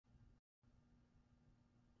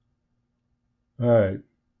All right.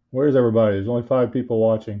 Where's everybody? There's only 5 people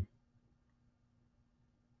watching.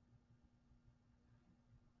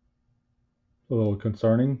 A little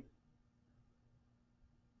concerning.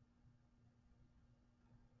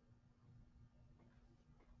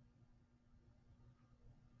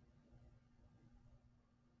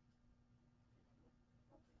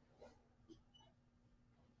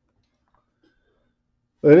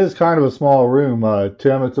 It is kind of a small room,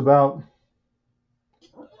 Tim. It's about,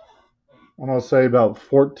 I'm going to say about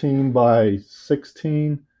 14 by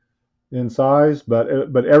 16 in size, but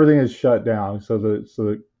everything is shut down so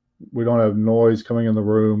that we don't have noise coming in the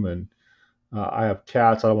room, and I have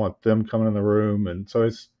cats. I don't want them coming in the room, and so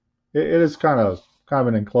it is kind of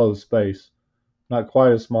an enclosed space, not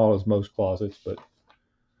quite as small as most closets, but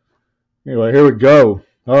anyway, here we go.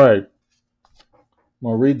 All right, I'm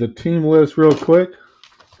gonna read the team list real quick.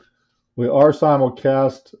 We are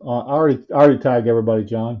simulcast. I already tagged everybody,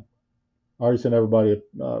 John. I already sent everybody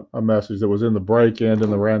a message that was in the break and in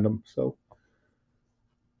the random. So,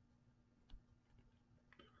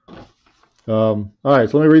 all right.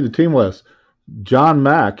 So let me read the team list. John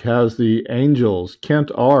Mack has the Angels.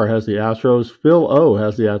 Kent R has the Astros. Phil O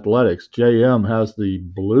has the Athletics. JM has the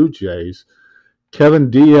Blue Jays.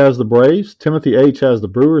 Kevin D has the Braves. Timothy H has the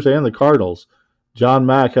Brewers and the Cardinals. John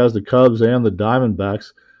Mack has the Cubs and the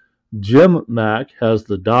Diamondbacks. Jim Mack has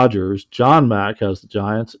the Dodgers. John Mack has the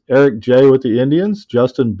Giants. Eric J with the Indians.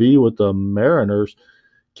 Justin B with the Mariners.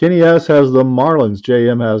 Kenny S has the Marlins.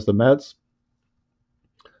 JM has the Mets.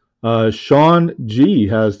 Sean G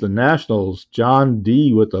has the Nationals. John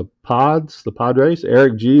D with the Padres.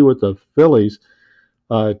 Eric G with the Phillies.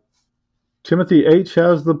 Uh, Timothy H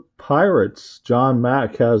has the Pirates. John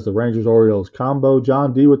Mack has the Rangers Orioles combo.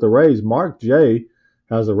 John D with the Rays. Mark J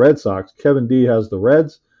has the Red Sox. Kevin D has the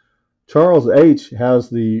Reds. Charles H has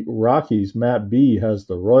the Rockies. Matt B has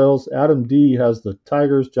the Royals. Adam D has the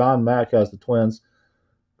Tigers. John Mack has the Twins.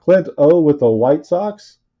 Clint O with the White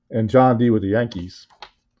Sox. And John D with the Yankees.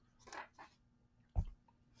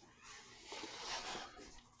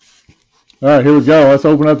 All right, here we go. Let's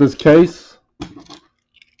open up this case.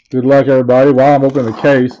 Good luck, everybody. While I'm opening the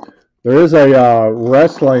case, there is a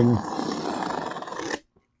wrestling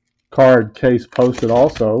card case posted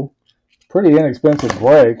also. Pretty inexpensive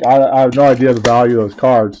break. I have no idea the value of those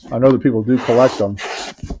cards. I know that people do collect them.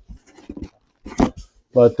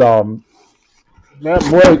 But that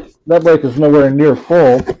break is nowhere near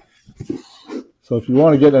full. So if you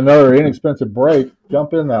want to get another inexpensive break,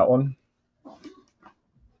 jump in that one.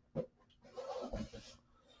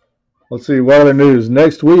 Let's see, what other news?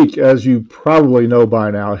 Next week, as you probably know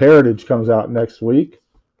by now, Heritage comes out next week.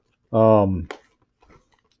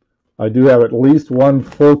 I do have at least one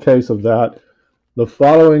full case of that. The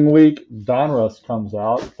following week, Donruss comes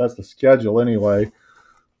out. That's the schedule anyway.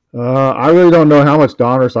 I really don't know how much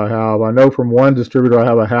Donruss I have. I know from one distributor I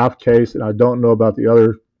have a half case, and I don't know about the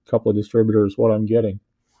other couple of distributors what I'm getting.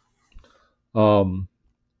 But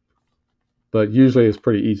usually it's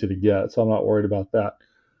pretty easy to get, so I'm not worried about that.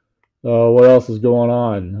 What else is going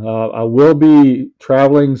on? I will be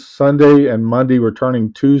traveling Sunday and Monday,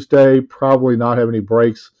 returning Tuesday. Probably not have any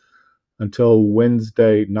breaks until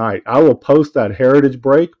Wednesday night. I will post that Heritage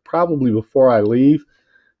break probably before I leave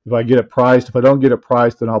if I get it priced. If I don't get it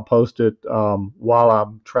priced, then I'll post it while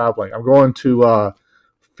I'm traveling. I'm going to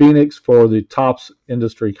Phoenix for the Tops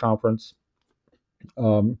Industry Conference.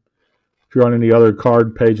 If you're on any other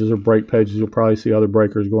card pages or break pages, you'll probably see other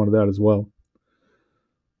breakers going to that as well.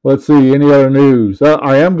 Let's see, any other news?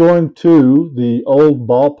 I am going to the old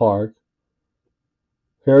ballpark.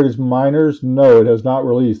 Heritage Miners? No, it has not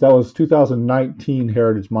released. That was 2019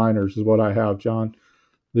 Heritage Miners is what I have, John.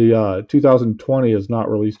 The 2020 is not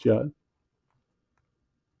released yet.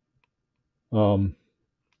 I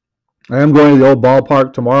am going to the old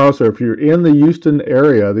ballpark tomorrow, so if you're in the Houston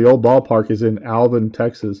area, the old ballpark is in Alvin,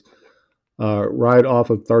 Texas, right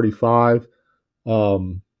off of 35,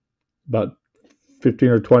 about 15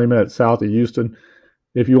 or 20 minutes south of Houston.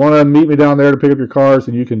 If you want to meet me down there to pick up your cars,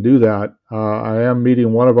 then you can do that. I am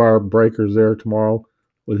meeting one of our breakers there tomorrow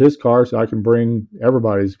with his car, so I can bring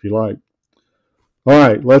everybody's if you like. All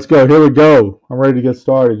right, let's go. Here we go. I'm ready to get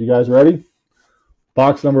started. You guys ready?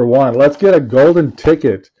 Box number 1. Let's get a golden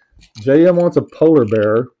ticket. JM wants a polar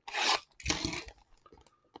bear.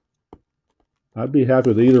 I'd be happy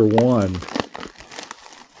with either one.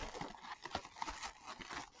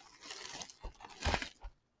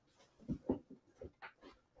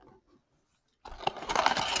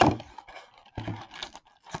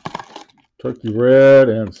 Turkey red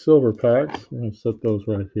and silver packs. I'm going to set those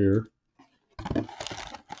right here.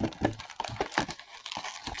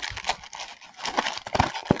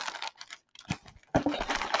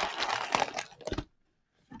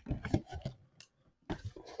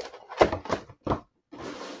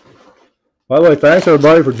 By the way, thanks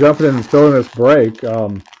everybody for jumping in and filling this break.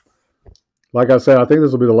 Like I said, I think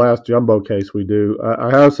this will be the last jumbo case we do. I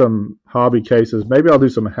have some hobby cases. Maybe I'll do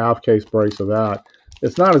some half case breaks of that.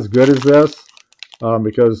 It's not as good as this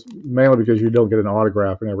mainly because you don't get an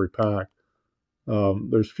autograph in every pack.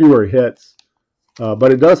 There's fewer hits,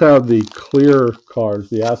 but it does have the clear cards,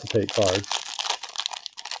 the acetate cards.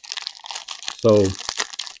 So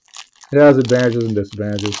it has advantages and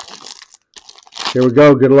disadvantages. Here we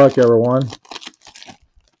go. Good luck, everyone.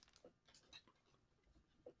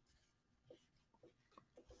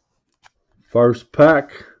 First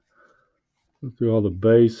pack. Go through all the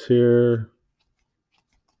base here.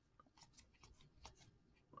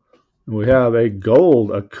 And we have a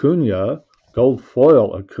gold Acuna, gold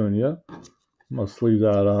foil Acuna. I'm going to sleeve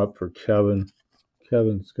that up for Kevin.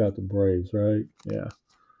 Kevin's got the Braves, right? Yeah.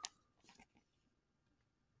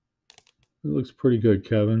 It looks pretty good,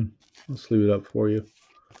 Kevin. I'll sleeve it up for you.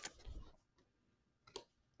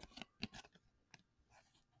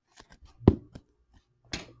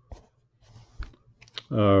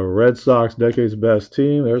 Red Sox Decade's Best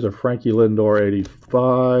Team. There's a Frankie Lindor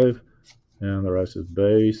 85. And the rest is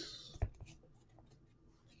base.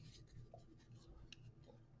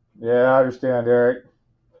 Yeah, I understand, Eric.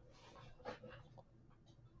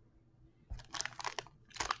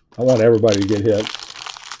 I want everybody to get hit.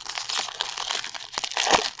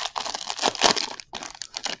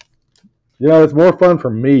 You know, it's more fun for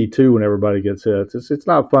me, too, when everybody gets hits. It's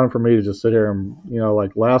not fun for me to just sit here and,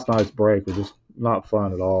 like last night's break was just not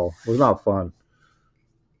fun at all. It was not fun.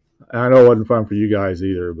 And I know it wasn't fun for you guys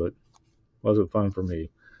either, but it wasn't fun for me.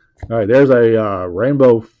 All right, there's a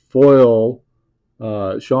rainbow foil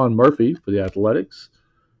Sean Murphy for the Athletics.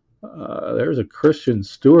 There's a Christian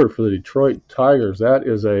Stewart for the Detroit Tigers. That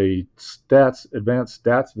is a advanced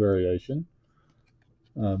stats variation.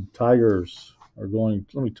 Tigers are going.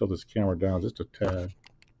 Let me tilt this camera down just a tad.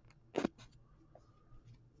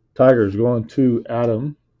 Tigers going to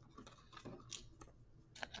Adam.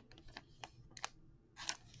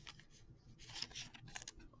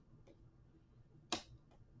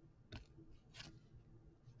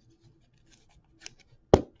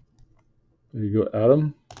 There you go,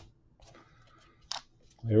 Adam.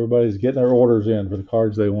 Everybody's getting their orders in for the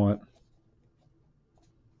cards they want.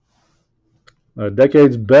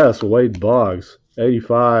 Decade's Best, Wade Boggs.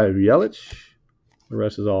 85, Yelich. The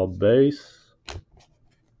rest is all base.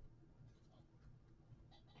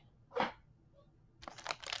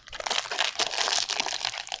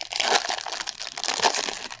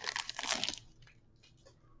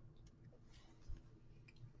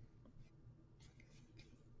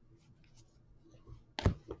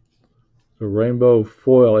 The rainbow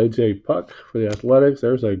foil AJ Puck for the Athletics.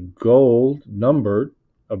 There's a gold numbered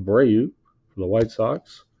Abreu for the White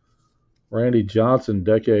Sox. Randy Johnson,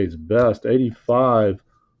 Decade's Best. 85,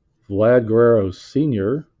 Vlad Guerrero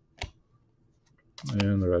Sr.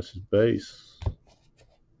 And the rest is base.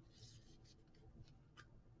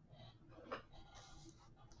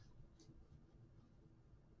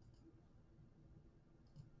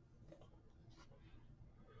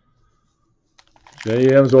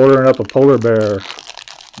 JM's ordering up a polar bear.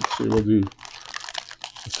 Let's see, we'll do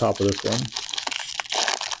the top of this one.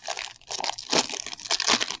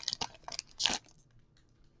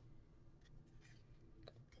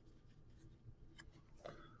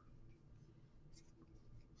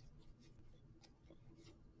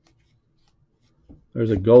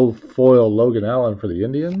 There's a gold foil Logan Allen for the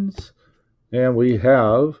Indians. And we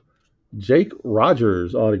have Jake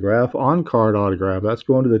Rogers autograph, on-card autograph. That's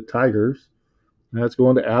going to the Tigers. That's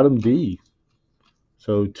going to Adam D.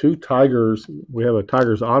 So 2 Tigers. We have a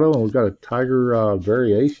Tigers auto, and we've got a Tiger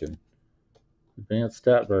variation. Advanced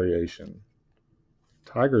stat variation.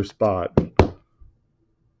 Tiger spot.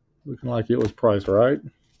 Looking like it was priced right.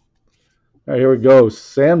 All right, here we go.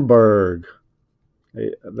 Sandberg.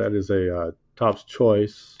 That is a Topps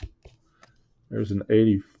Choice. There's an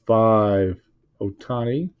 85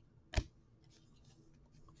 Ohtani.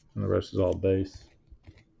 And the rest is all base.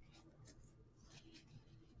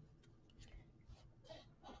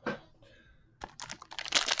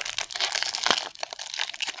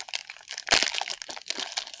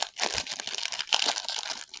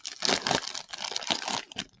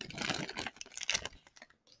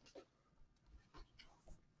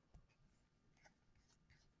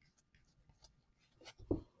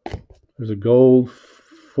 There's a gold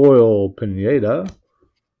foil Pineda.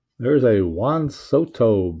 There's a Juan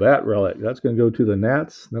Soto bat relic. That's going to go to the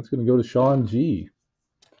Nats. That's going to go to Sean G.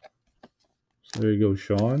 So there you go,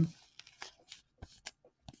 Sean.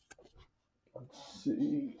 Let's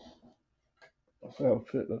see. What's that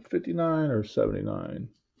fit? 59 or 79?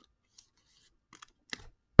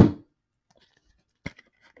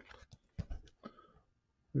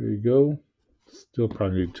 There you go. Still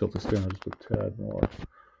probably need to tilt this down just a tad more.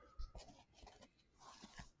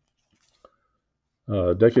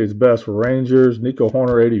 Decade's best Rangers, Nico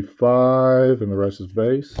Horner 85, and the rest is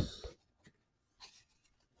base.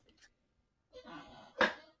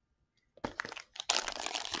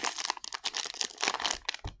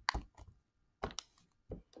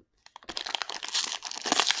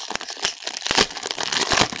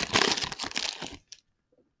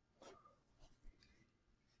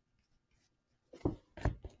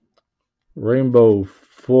 Rainbow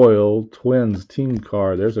Foil Twins team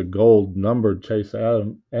card. There's a gold numbered Chase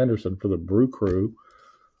Anderson for the Brew Crew.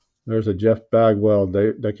 There's a Jeff Bagwell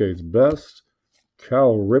Decade's best.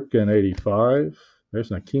 Cal Ripken 85.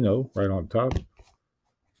 There's an Aquino right on top.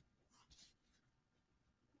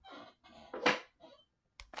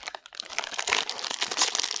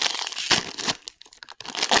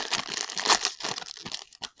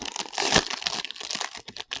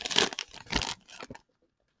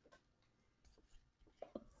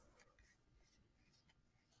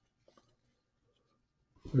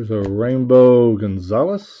 There's a Rainbow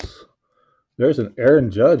Gonzalez. There's an Aaron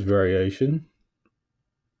Judge variation.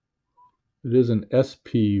 It is an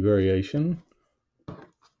SP variation.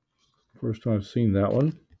 First time I've seen that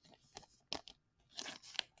one.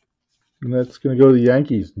 And that's going to go to the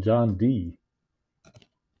Yankees, John D.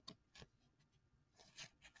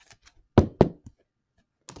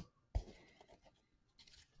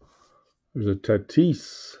 There's a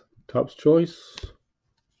Tatis, Topps Choice.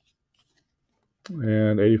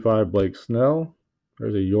 And 85 Blake Snell.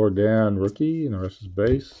 There's a Jordan rookie, and the rest is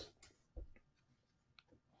base.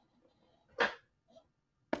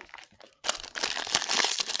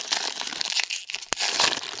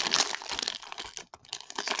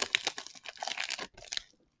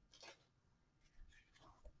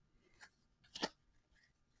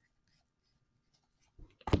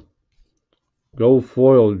 Gold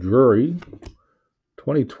foil Drury.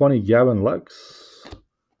 2020 Gavin Lux.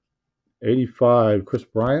 85 Chris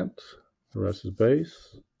Bryant. The rest is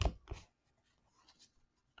base.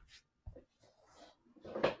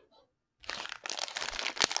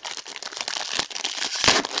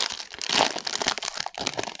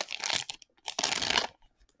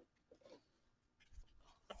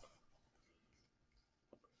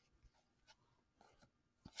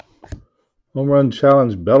 Home Run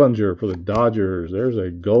Challenge Bellinger for the Dodgers. There's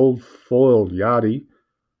a gold foiled Yachty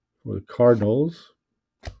for the Cardinals.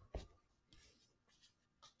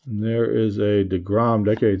 And there is a DeGrom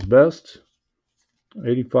Decade's Best.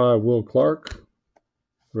 85 Will Clark.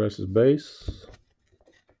 The rest is base.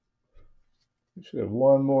 We should have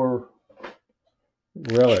one more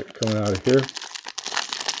relic coming out of here.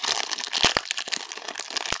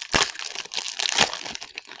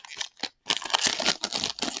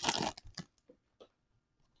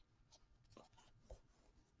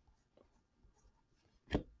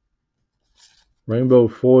 Rainbow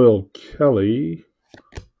Foil Kelly.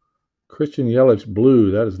 Christian Yelich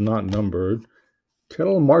Blue. That is not numbered.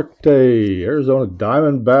 Ketel Marte, Arizona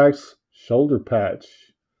Diamondbacks shoulder patch.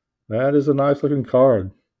 That is a nice looking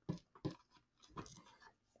card.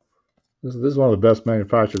 This is one of the best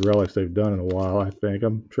manufactured relics they've done in a while, I think.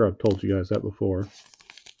 I'm sure I've told you guys that before.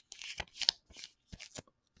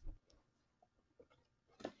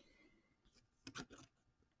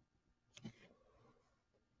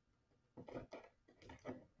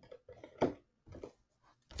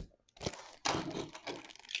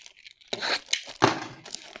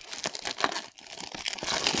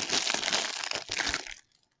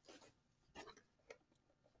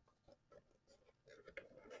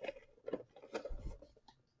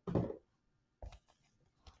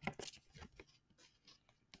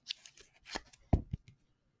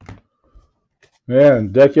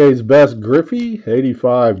 And Decade's Best Griffey,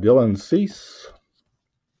 85 Dylan Cease.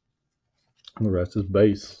 And the rest is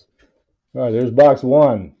base. All right, there's box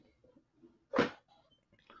one.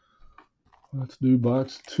 Let's do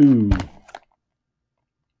box two.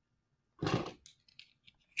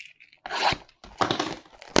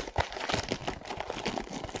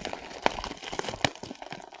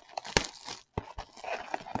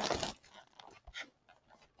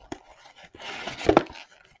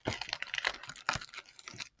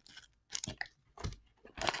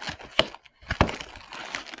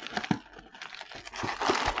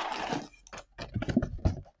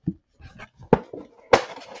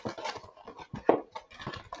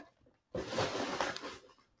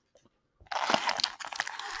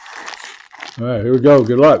 All right, here we go.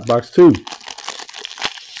 Good luck. Box two.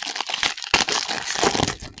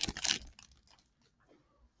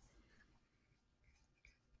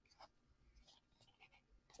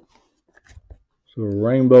 So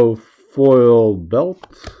rainbow foil belt.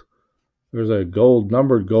 There's a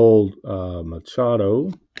numbered gold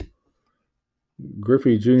Machado.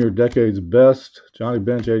 Griffey Jr. Decades Best. Johnny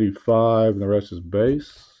Bench 85, and the rest is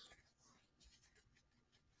base.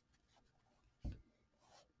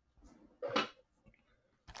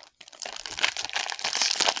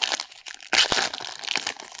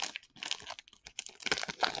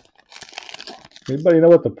 Anybody know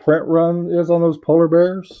what the print run is on those polar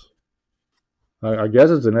bears? I guess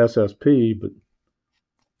it's an SSP, but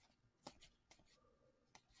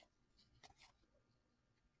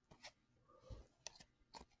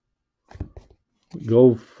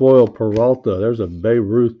gold foil Peralta. There's a Babe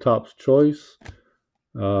Ruth Topps Choice.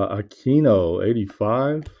 Aquino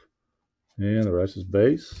 85, and the rest is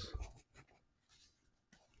base.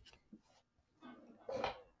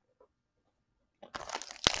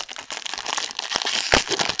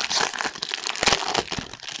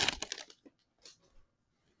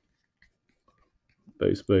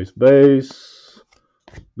 Base, base, base.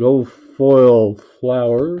 Gold foil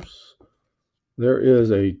flowers. There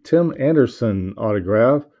is a Tim Anderson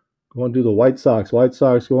autograph. Going to the White Sox. White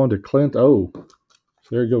Sox going to Clint O. So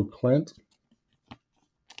there you go, Clint.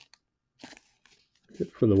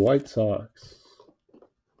 Hit for the White Sox.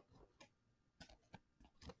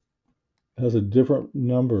 Has a different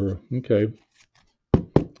number. Okay.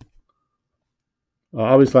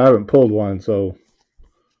 Obviously, I haven't pulled one, so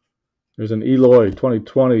there's an Eloy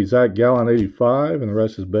 2020 Zach Gallen 85, and the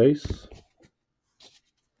rest is base.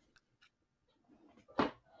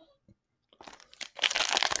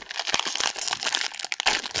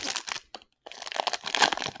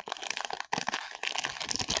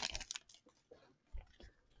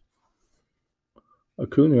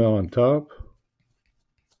 Acuna on top.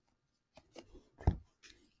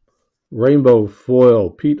 Rainbow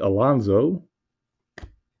foil Pete Alonso.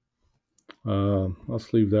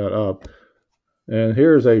 Let's leave that up. And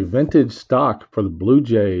here's a vintage stock for the Blue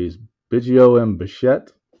Jays, Biggio and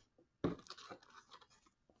Bichette. So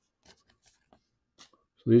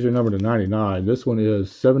these are numbered to 99. This one is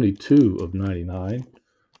 72 of 99.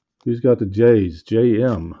 Who's got the Jays?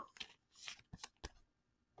 JM.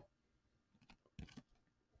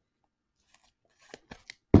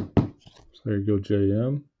 So there you go,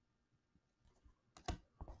 JM.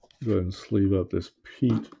 Go ahead and sleeve up this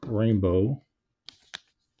Pete Rainbow.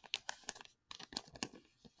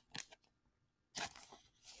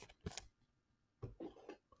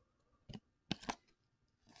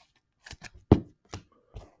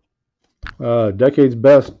 Decades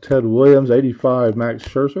Best, Ted Williams, 85, Max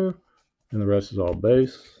Scherzer, and the rest is all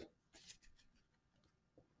base.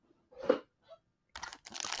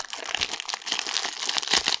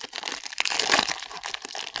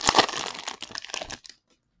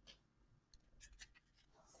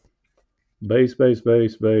 Base, base,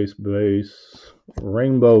 base, base, base.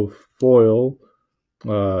 Rainbow foil,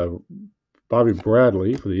 Bobby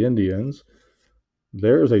Bradley for the Indians.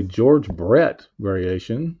 There's a George Brett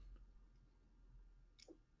variation.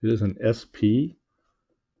 It is an SP.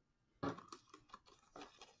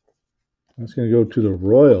 That's going to go to the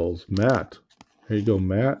Royals, Matt. There you go,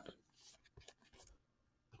 Matt.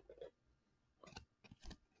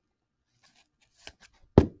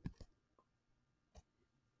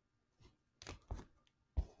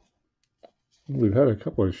 We've had a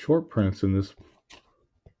couple of short prints in this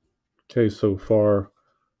case so far.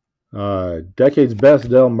 Decades Best,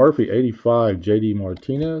 Del Murphy, 85, JD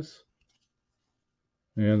Martinez.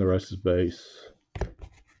 And the rest is base.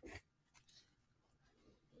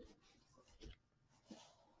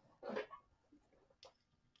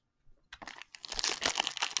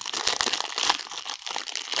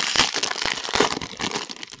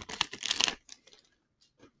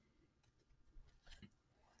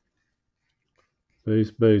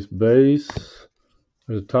 Base, base, base.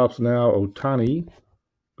 There's the Topps Now Ohtani.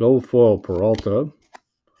 Gold foil Peralta.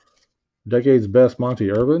 Decades Best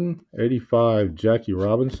Monty Irvin. 85 Jackie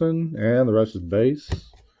Robinson. And the rest is base.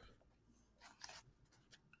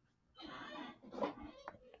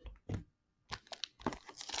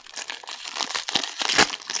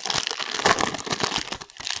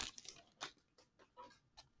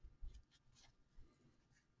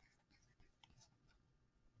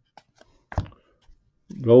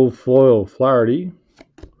 Gold foil Flaherty.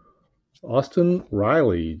 Austin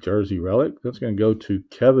Riley jersey relic. That's going to go to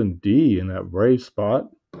Kevin D in that Brave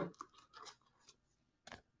spot.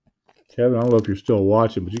 Kevin, I don't know if you're still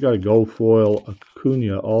watching, but you got a gold foil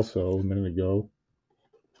Acuna also a minute ago.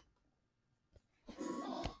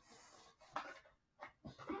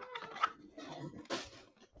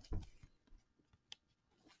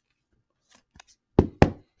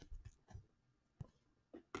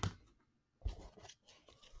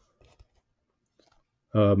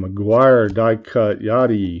 McGuire die cut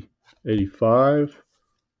Yachty 85,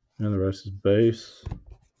 and the rest is base.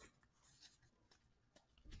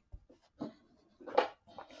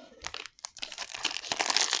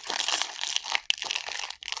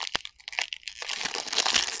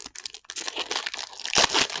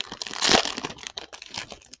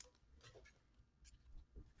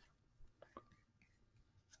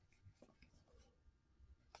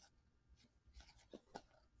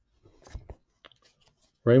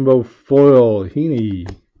 Rainbow foil Heaney.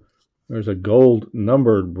 There's a gold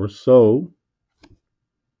numbered Brosseau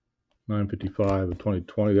 955 of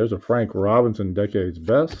 2020. There's a Frank Robinson Decades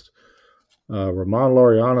Best. Ramon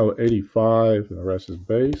Laureano 85, and the rest is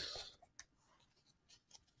base.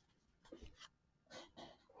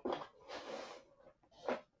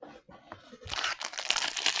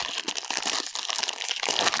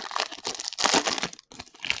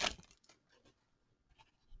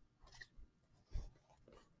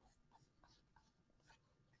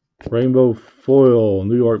 Rainbow foil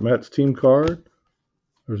New York Mets team card.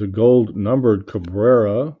 There's a gold numbered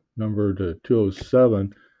Cabrera, numbered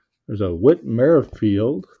 207. There's a Whit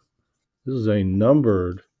Merrifield. This is a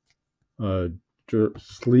numbered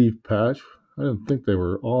sleeve patch. I didn't think they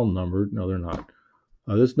were all numbered. No, they're not.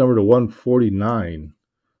 This numbered to 149.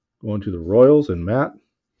 Going to the Royals and Matt.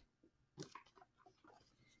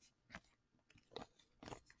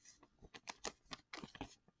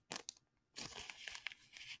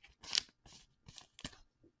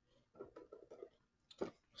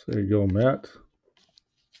 So there you go, Matt.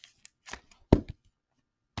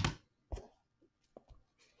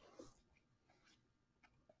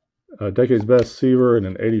 Decade's Best Seaver and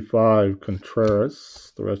an 85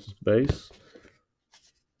 Contreras. The rest is base.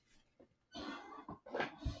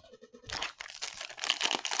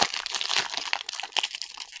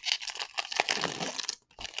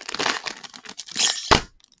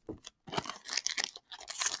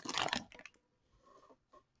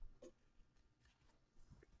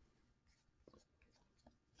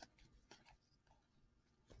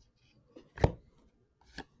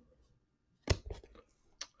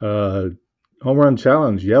 Home Run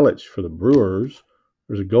Challenge Yelich for the Brewers.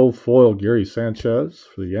 There's a gold foil Gary Sanchez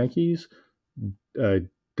for the Yankees.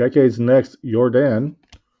 Decade's Next Jordan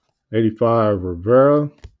 85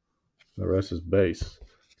 Rivera. The rest is base.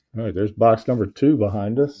 All right, there's box number 2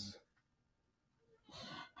 behind us.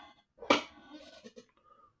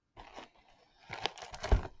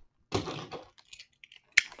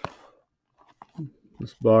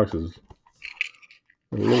 This box is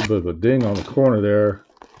a little bit of a ding on the corner there.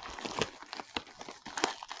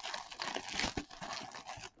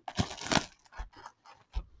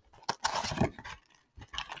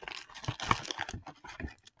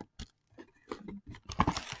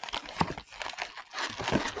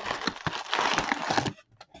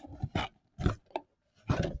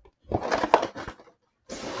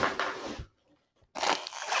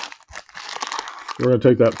 We're going to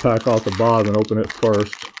take that pack off the bottom and open it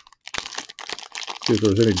first. See if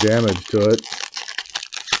there's any damage to it.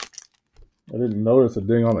 I didn't notice a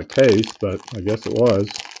ding on the case, but I guess it was.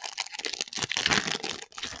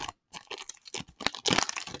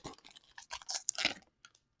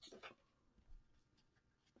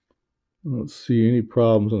 I don't see any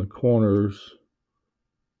problems on the corners.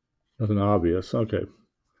 Nothing obvious. Okay.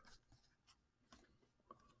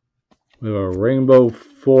 We have a rainbow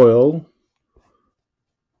foil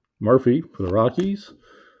Murphy for the Rockies.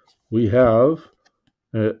 We have,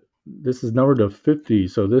 this is numbered to 50,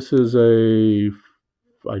 so this is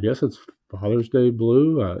I guess it's Father's Day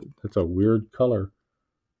blue. That's a weird color.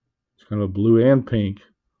 It's kind of a blue and pink.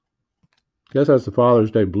 I guess that's the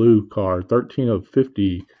Father's Day blue card. 13 of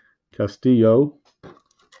 50, Castillo.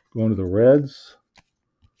 Going to the Reds.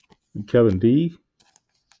 And Kevin D.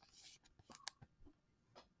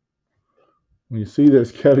 When you see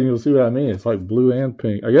this, Kevin, you'll see what I mean. It's like blue and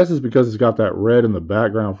pink. I guess it's because it's got that red in the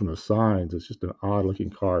background from the signs. It's just an odd looking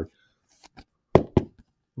card.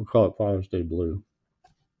 We'll call it Father's Day blue.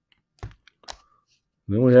 And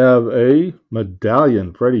then we have a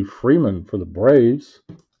medallion, Freddie Freeman for the Braves.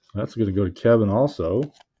 That's going to go to Kevin also.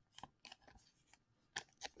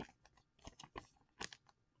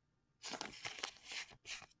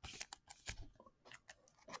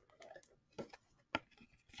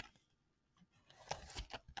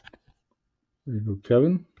 There you go,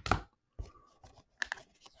 Kevin.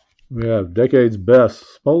 We have Decade's Best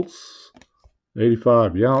Smoltz,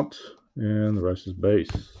 85 Yount, and the rest is base.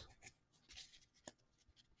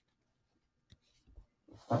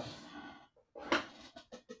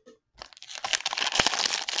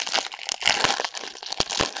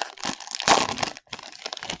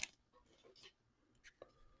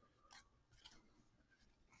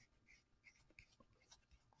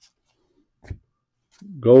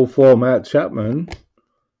 Gold foil Matt Chapman.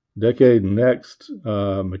 Decade next,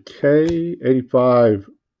 McKay. 85,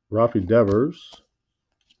 Rafi Devers.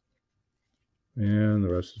 And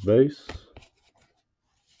the rest is base.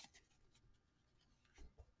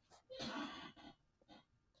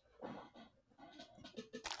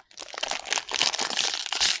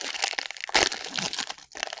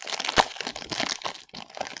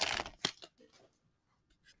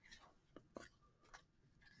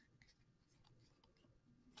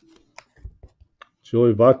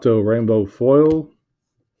 Joey Votto Rainbow Foil.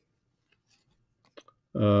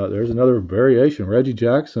 There's another variation. Reggie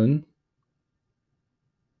Jackson.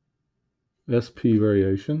 SP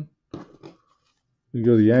variation. We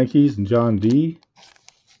go to the Yankees and John D.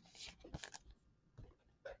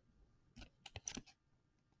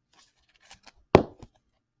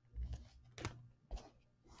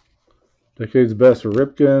 Decade's best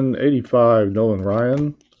Ripken. 85, Nolan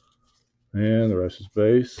Ryan. And the rest is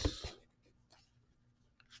base.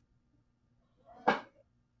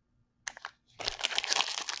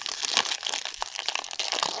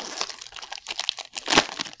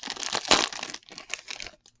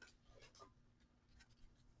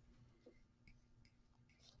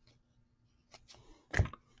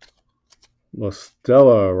 La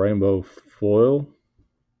Stella Rainbow Foil.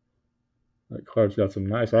 That card's got some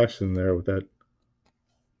nice action there with that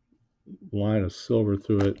line of silver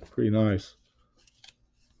through it. Pretty nice.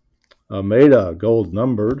 Maeda gold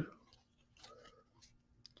numbered.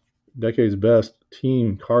 Decade's best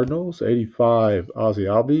Team Cardinals. 85, Ozzy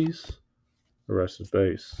Albies. The rest is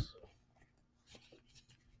base.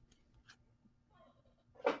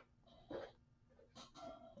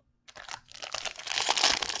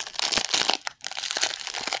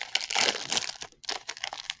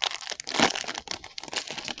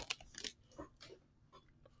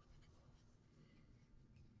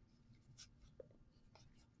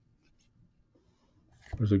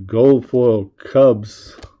 There's a gold foil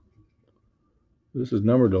Cubs. This is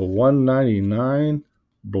numbered to 199.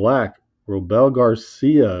 Black Robel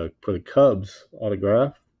Garcia for the Cubs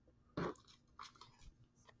autograph.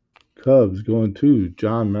 Cubs going to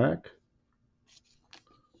John Mack.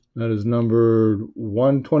 That is numbered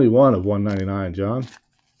 121 of 199, John.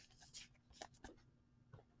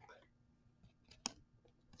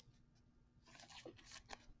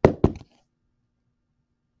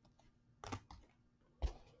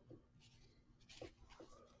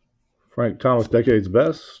 Frank Thomas, Decade's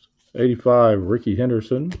best. 85, Ricky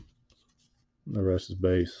Henderson. And the rest is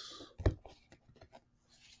base.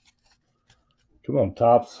 Come on,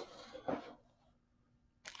 Tops.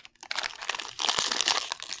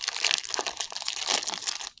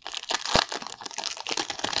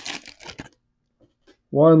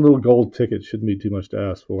 One little gold ticket shouldn't be too much to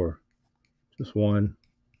ask for. Just one.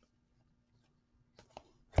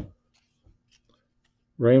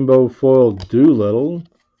 Rainbow foil Doolittle.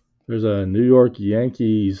 There's a New York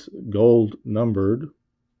Yankees gold numbered.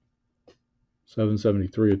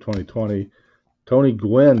 773 of 2020. Tony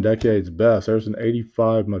Gwynn, Decade's best. There's an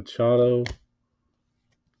 85 Machado.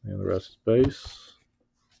 And the rest is base.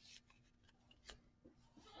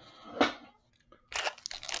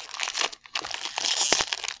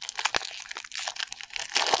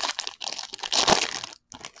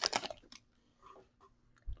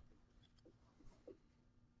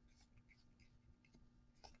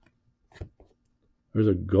 There's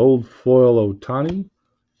a gold foil Ohtani.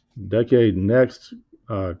 Decade next,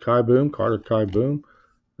 Carter Kai Boom.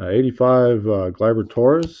 85 Gleyber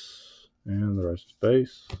Torres. And the rest is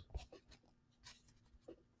base.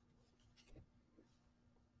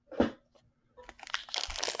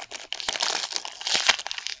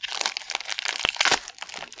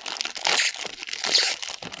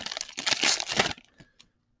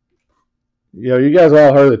 You guys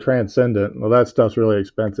all heard of the Transcendent. Well, that stuff's really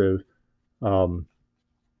expensive.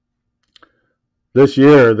 This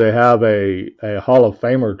year they have a Hall of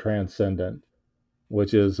Famer Transcendent,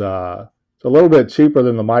 which is it's a little bit cheaper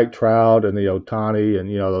than the Mike Trout and the Ohtani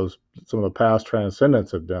and those some of the past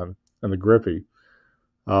Transcendents have done and the Griffey.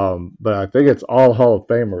 But I think it's all Hall of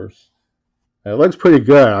Famers. And it looks pretty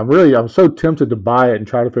good. I'm so tempted to buy it and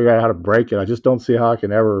try to figure out how to break it. I just don't see how I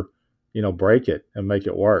can ever, break it and make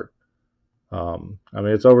it work.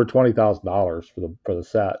 It's over $20,000 for the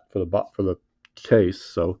set for the case.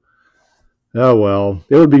 So, oh well,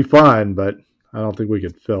 it would be fun, but I don't think we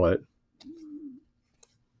could fill it.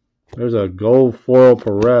 There's a gold foil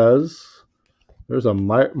Perez. There's a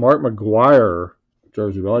Mark McGwire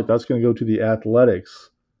jersey relic. That's going to go to the Athletics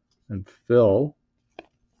and Phil.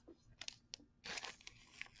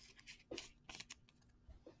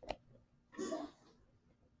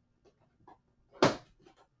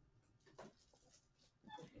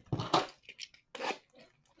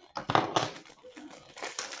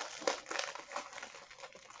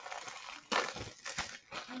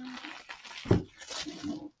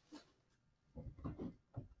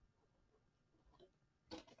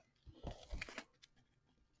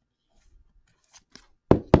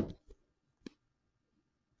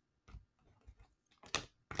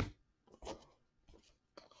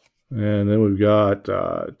 And then we've got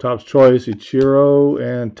Topps Choice, Ichiro,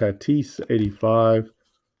 and Tatis 85.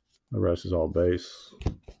 The rest is all base.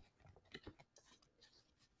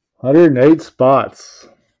 108 spots.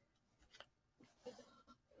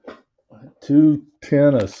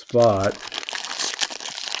 210 a spot.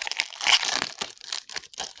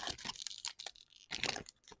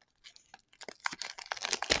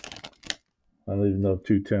 I don't even know if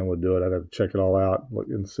 210 would do it. I'd have to check it all out, look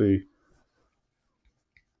and see.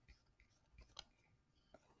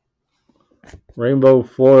 Rainbow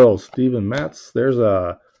foil, Steven Matz. There's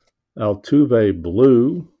a Altuve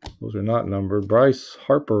blue. Those are not numbered. Bryce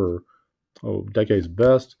Harper, decade's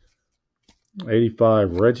best.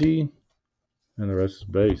 85 Reggie, and the rest is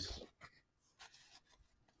base.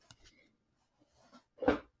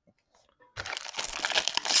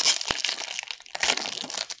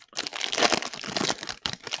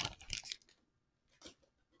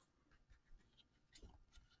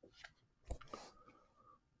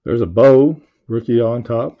 There's a Bo, rookie on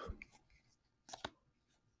top.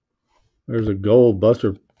 There's a gold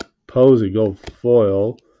Buster Posey, gold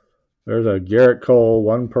foil. There's a Garrett Cole,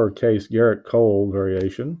 one per case Garrett Cole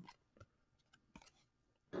variation.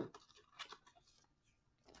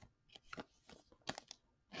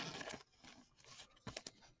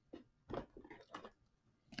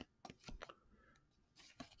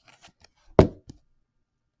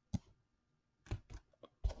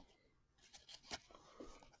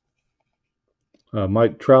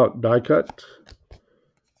 Mike Trout die cut.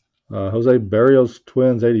 Jose Barrios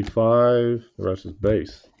Twins 85. The rest is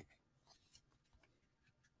base.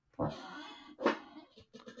 All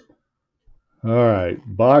right,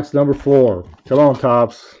 box number 4. Come on,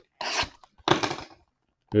 Topps.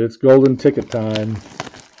 It's golden ticket time.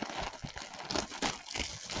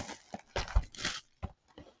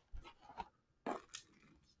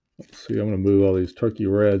 Let's see, I'm going to move all these turkey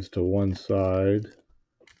reds to one side.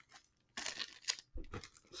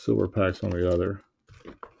 Silver packs on the other.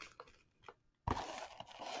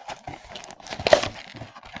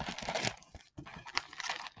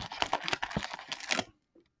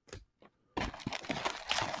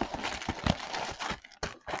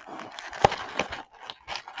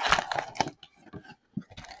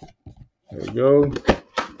 There we go.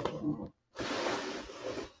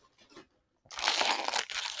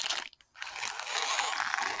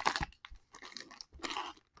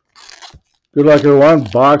 Good luck, everyone.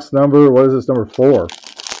 Box number, what is this, number 4?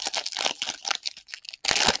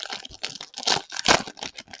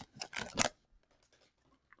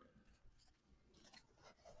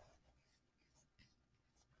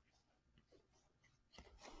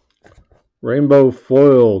 Rainbow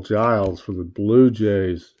foil Giles for the Blue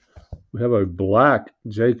Jays. We have a black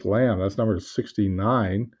Jake Lamb. That's number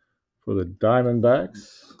 69 for the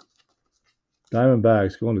Diamondbacks.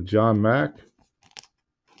 Diamondbacks going to John Mack.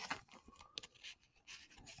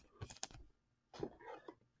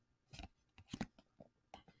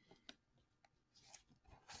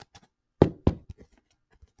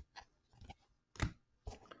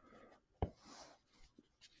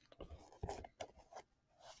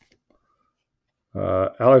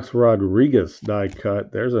 Alex Rodriguez die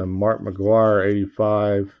cut. There's a Mark McGwire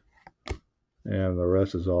 85, and the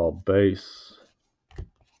rest is all base.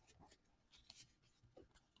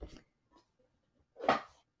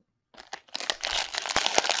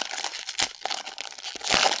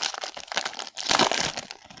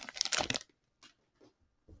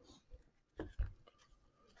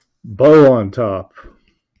 Bo on top.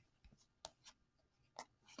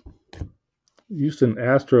 Houston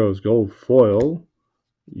Astros gold foil.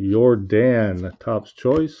 Jordan Topps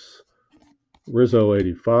Choice. Rizzo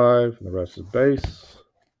 85, and the rest is base.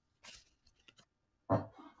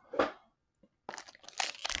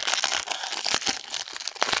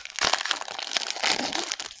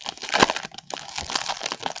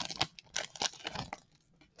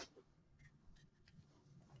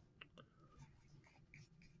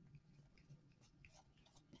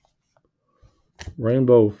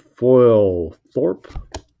 Rainbow foil Thorpe.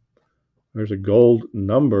 There's a gold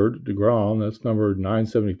numbered DeGrom. That's numbered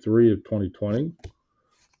 973 of 2020.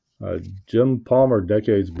 Jim Palmer,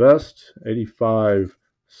 decade's best. 85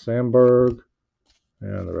 Sandberg.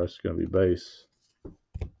 And the rest is going to be base.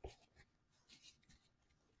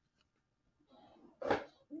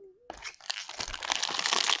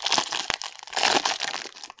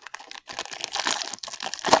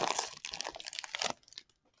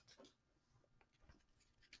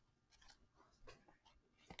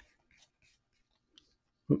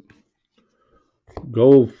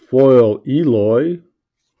 Gold foil Eloy.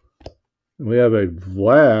 We have a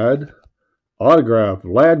Vlad autograph,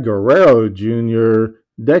 Vlad Guerrero Jr.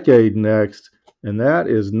 Decade next, and that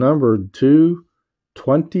is number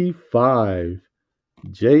 225.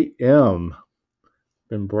 JM.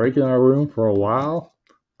 Been breaking our room for a while.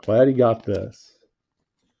 Glad he got this.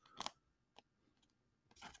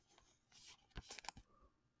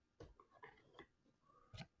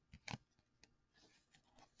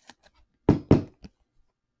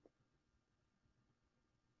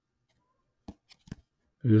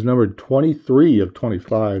 It is number 23 of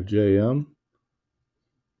 25, JM.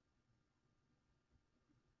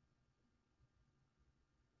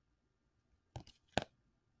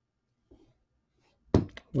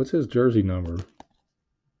 What's his jersey number?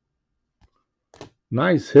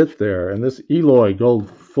 Nice hit there. And this Eloy gold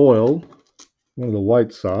foil, one of the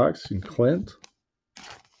White Sox, and Clint.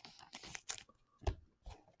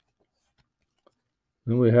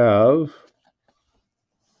 Then we have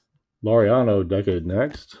Laureano decade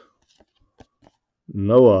next.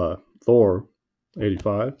 Noah Thor,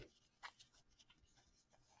 85.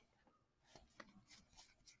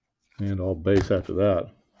 And all base after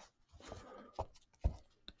that.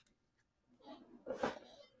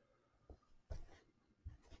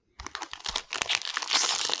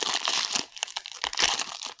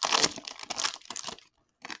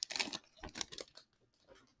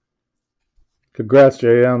 Congrats,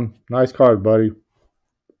 JM. Nice card, buddy.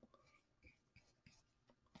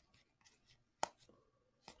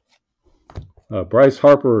 Bryce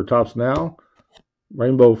Harper tops now.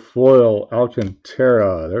 Rainbow foil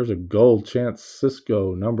Alcantara. There's a gold Chance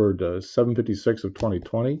Cisco numbered 756 of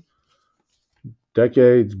 2020.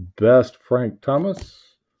 Decade's best Frank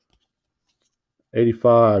Thomas.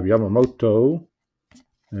 85 Yamamoto.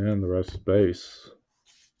 And the rest is base.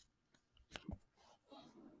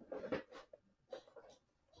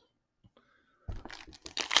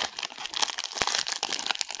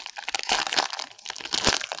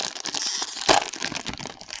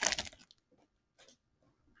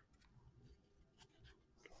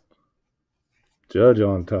 Judge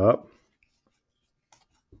on top.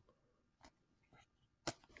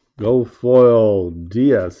 Gold foil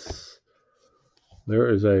DS. There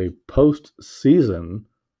is a postseason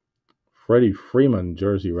Freddie Freeman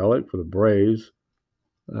jersey relic for the Braves.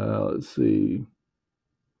 Let's see.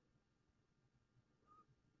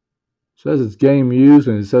 It says it's game used,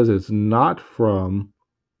 and it says it's not from.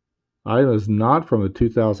 Item is not from the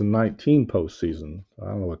 2019 postseason. I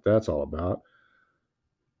don't know what that's all about.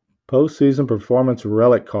 Postseason performance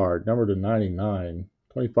relic card, numbered to 99.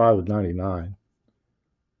 25 of 99.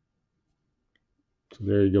 So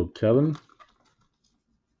there you go, Kevin.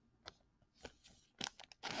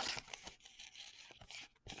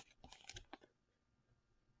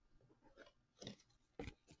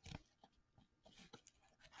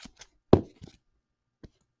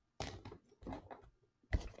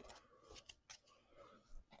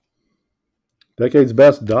 Decade's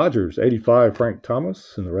best Dodgers, 85 Frank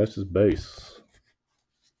Thomas, and the rest is base.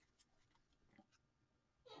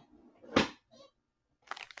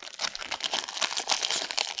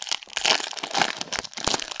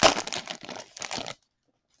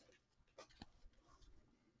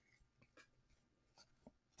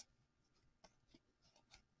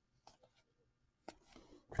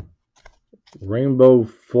 Rainbow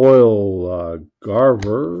foil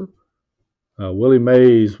Garver. Willie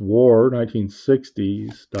Mays War,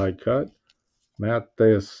 1960s die cut. Matt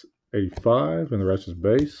Theus, 85, and the rest is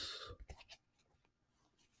base.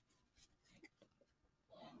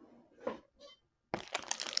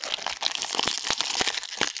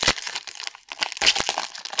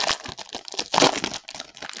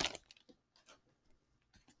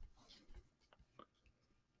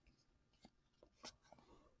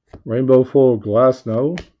 Rainbow foil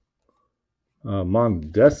Glasnow.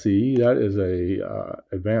 Mondesi, that is a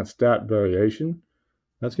advanced stat variation.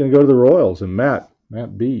 That's going to go to the Royals and Matt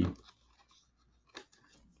B.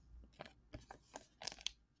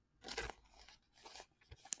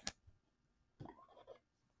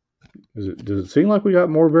 Does it seem like we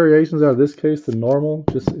got more variations out of this case than normal?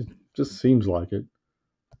 It just seems like it.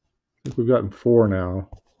 I think we've gotten 4 now,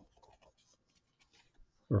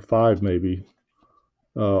 or 5 maybe.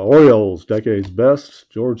 Orioles, decade's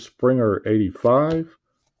best. George Springer, 85.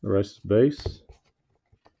 The rest is base.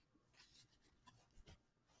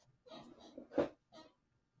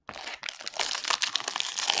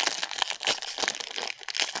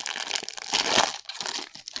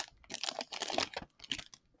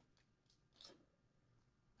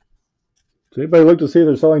 Does anybody look to see if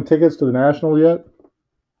they're selling tickets to the National yet?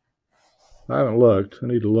 I haven't looked. I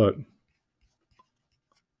need to look.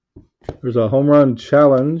 There's a home run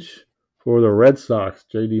challenge for the Red Sox,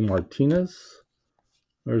 J.D. Martinez.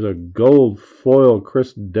 There's a gold foil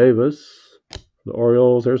Chris Davis for the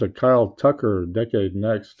Orioles. There's a Kyle Tucker, decade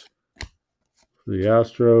next for the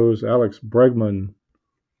Astros. Alex Bregman,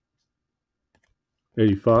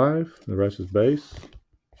 85. The rest is base.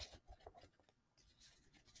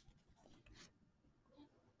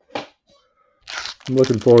 I'm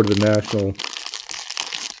looking forward to the National.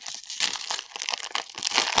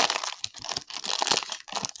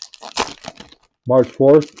 March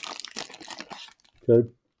 4th. Okay.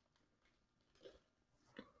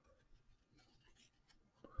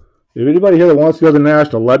 If anybody here that wants to go to the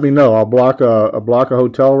National, let me know. I'll block a block of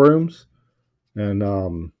hotel rooms, and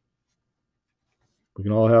we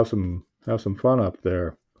can all have some fun up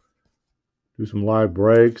there. Do some live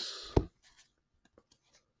breaks.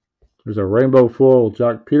 There's a rainbow foil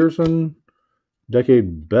Jock Peterson,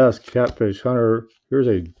 decade best catfish hunter. Here's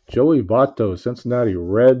a Joey Votto Cincinnati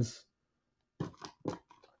Reds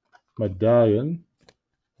medallion.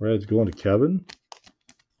 Reds going to Kevin.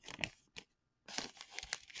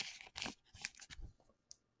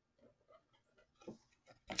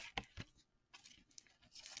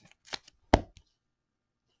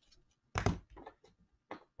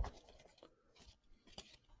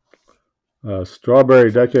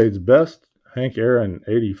 Strawberry Decade's Best, Hank Aaron,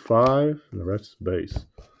 85, and the rest is base.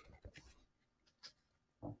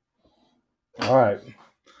 All right.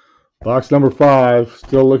 Box number 5,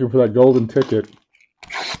 still looking for that golden ticket.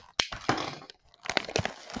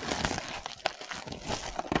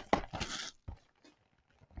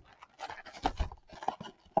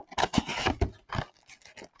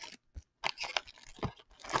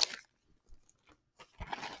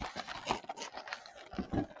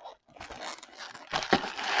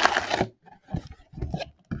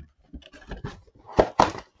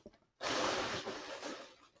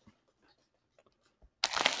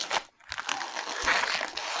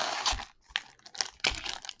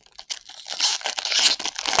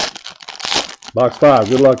 Box 5,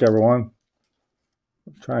 good luck, everyone.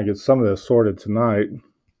 I'm trying to get some of this sorted tonight.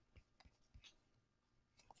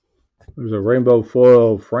 There's a rainbow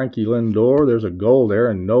foil Frankie Lindor. There's a gold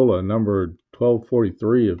Aaron Nola, numbered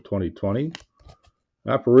 1243 of 2020.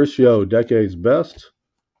 Aparicio, Decade's Best,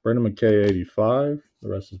 Brendan McKay, 85. The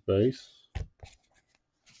rest is base.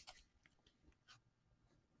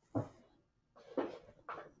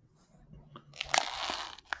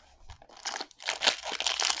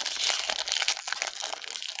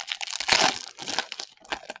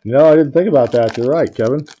 No, I didn't think about that. You're right,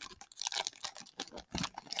 Kevin.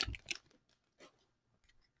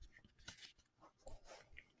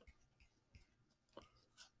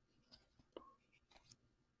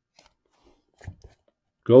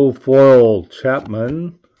 Gold foil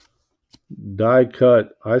Chapman, die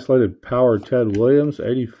cut isolated power Ted Williams,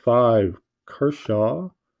 85 Kershaw.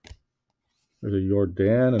 There's a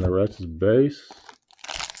Jordan, and the rest is base.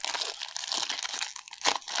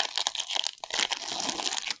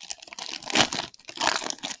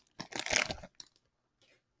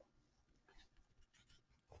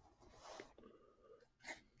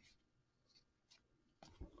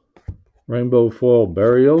 Rainbow foil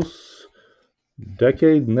Barrios,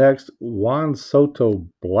 decade next Juan Soto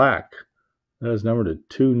Black. That is numbered to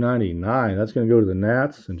 299. That's going to go to the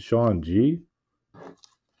Nats and Sean G.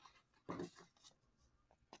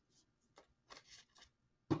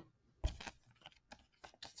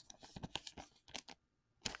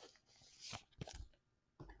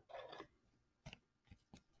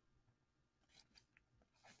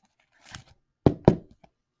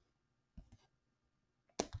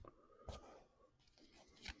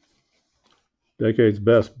 Decade's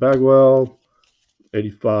best Bagwell,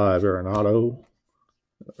 85 Arenado.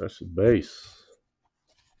 The rest is base.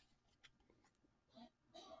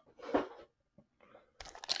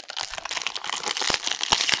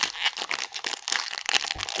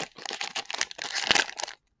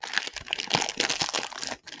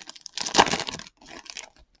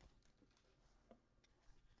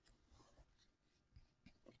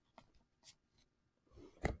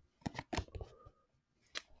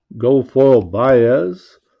 Gold foil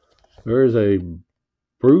Baez. There's a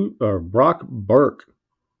Brock Burke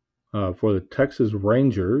for the Texas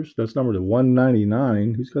Rangers. That's numbered to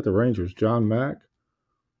 199. Who's got the Rangers? John Mack.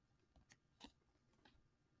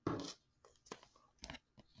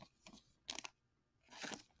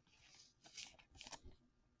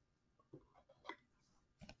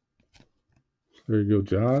 There you go,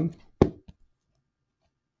 John.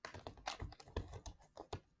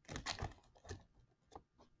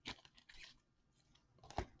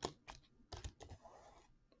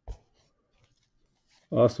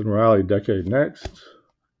 Austin Riley, decade next.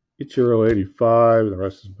 Ichiro, 85. The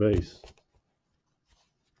rest is base.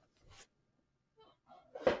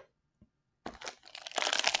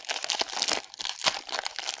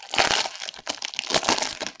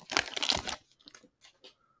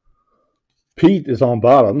 Pete is on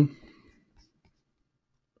bottom.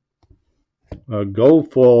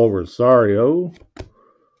 Gold foil Rosario.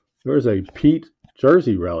 There's a Pete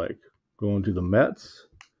jersey relic going to the Mets.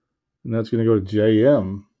 And that's going to go to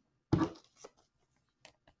JM.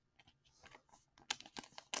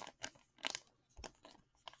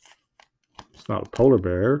 It's not a polar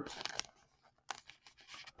bear.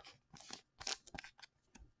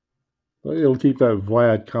 But it'll keep that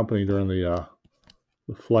Vlad company during the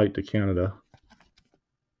flight to Canada.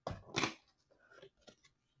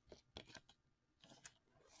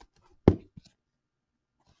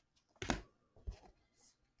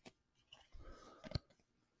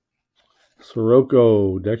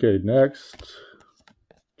 Sirocco, Decade Next.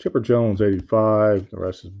 Chipper Jones, 85. The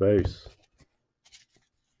rest is base.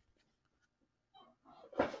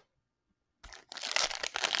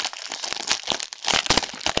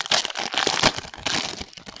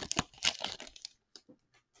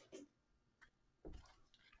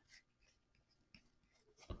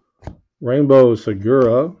 Rainbow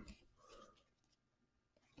Segura.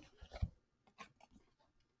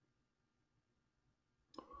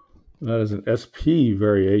 That is an SP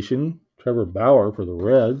variation. Trevor Bauer for the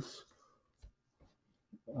Reds.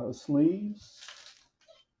 Sleeves.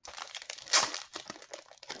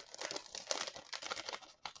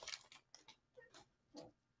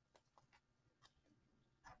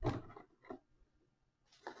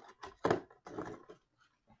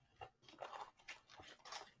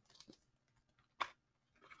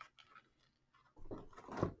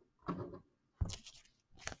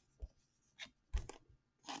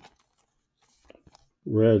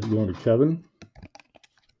 Reds going to Kevin.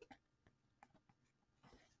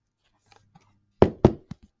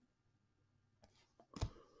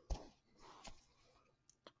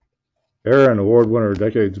 Aaron Award winner,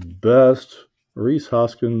 Decade's Best. Reese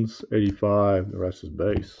Hoskins, 85. The rest is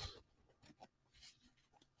base.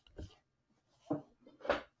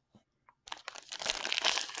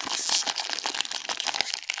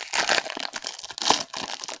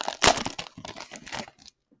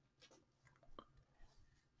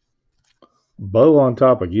 Bo on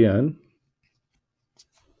top again.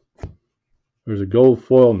 There's a gold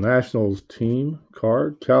foil Nationals team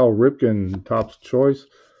card. Cal Ripken, Topps Choice.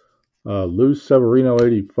 Lou Severino,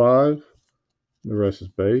 85. The rest is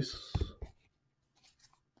base.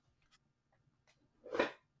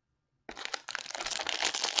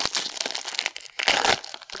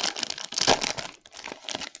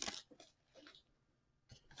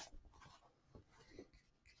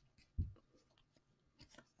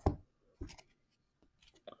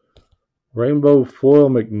 Rainbow foil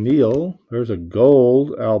McNeil. There's a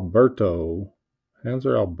gold Alberto.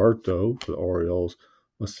 Hanser Alberto for the Orioles.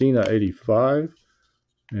 Messina, 85.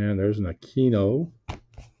 And there's an Aquino.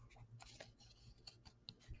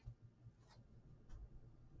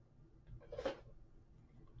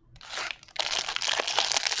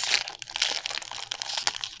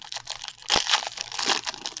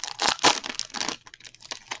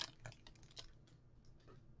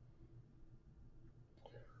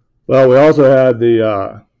 Well, we also had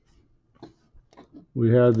the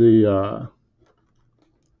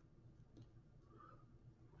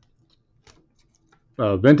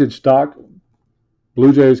vintage stock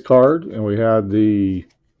Blue Jays card, and we had the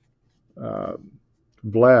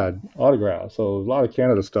Vlad autograph. So a lot of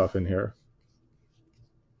Canada stuff in here.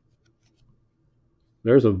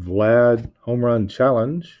 There's a Vlad home run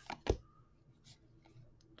challenge.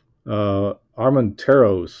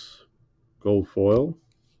 Armenteros gold foil.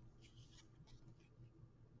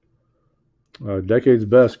 Decade's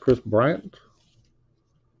Best, Chris Bryant.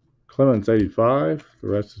 Clemens, 85. The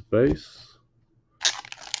rest is base.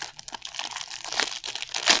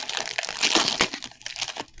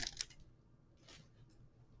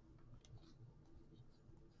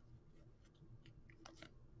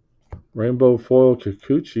 Rainbow foil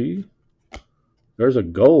Kikuchi. There's a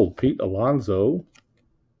gold Pete Alonso.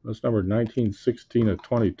 That's numbered 1916 of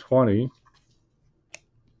 2020.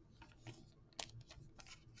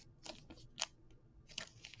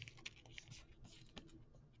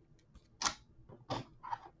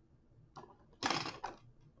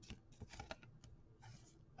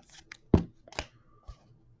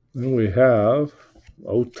 Then we have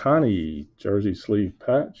Ohtani jersey sleeve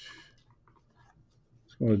patch.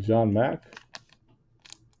 It's going to John Mack.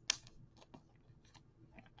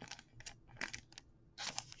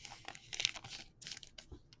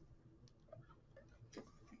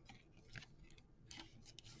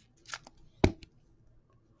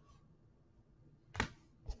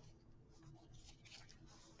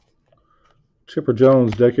 Chipper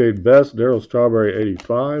Jones Decade Best, Darryl Strawberry,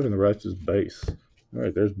 85, and the rest is base. All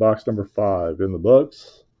right, there's box number 5 in the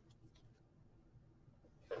books.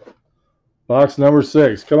 Box number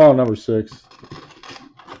 6. Come on, number 6.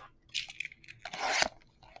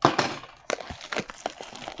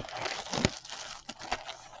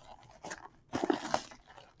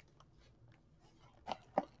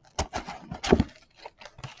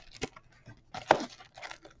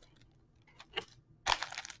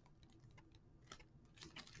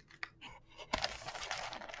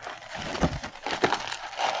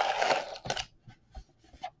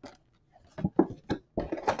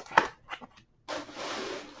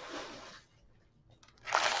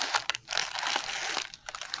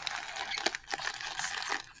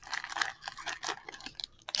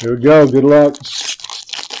 Here we go. Good luck.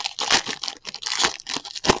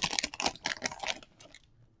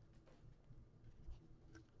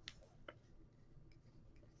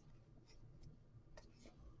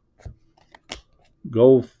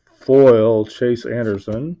 Gold foil, Chase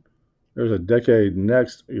Anderson. There's a decade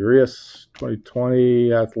next. Urias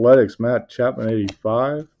 2020 Athletics, Matt Chapman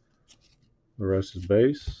 85. The rest is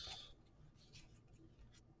base.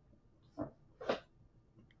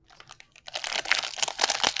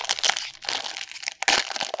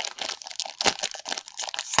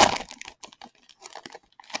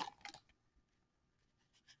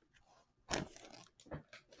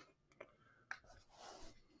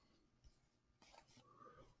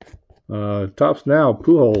 Tops now,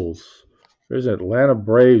 Pujols. There's an Atlanta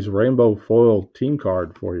Braves rainbow foil team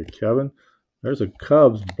card for you, Kevin. There's a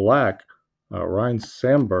Cubs black, Ryan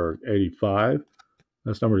Sandberg 85.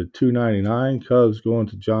 That's number to 299. Cubs going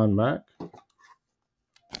to John Mack.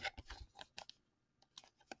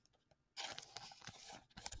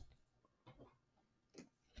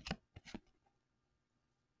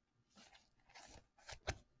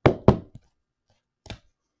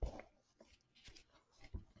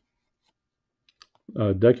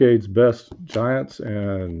 Decade's best Giants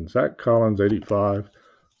and Zach Collins 85.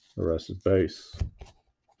 The rest is base.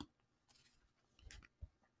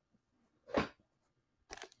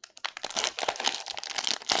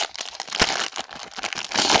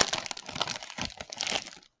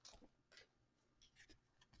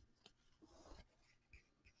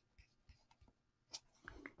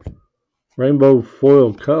 Rainbow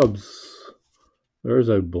foil Cubs. There's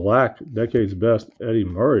a black Decade's best Eddie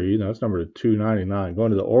Murray. That's number 299.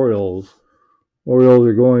 Going to the Orioles. Orioles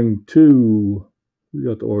are going to, we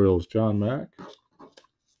got the Orioles, John Mack.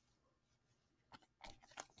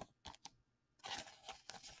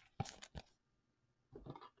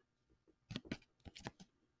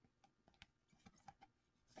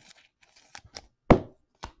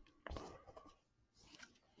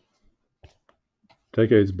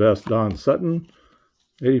 Decade's best Don Sutton.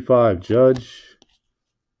 85 Judge.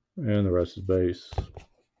 And the rest is base.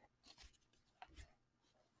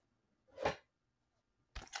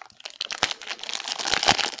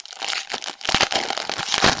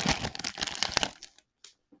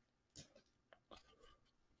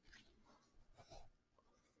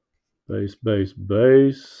 Base, base,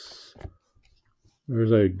 base.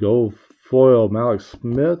 There's a gold foil Malik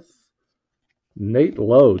Smith. Nate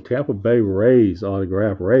Lowe, Tampa Bay Rays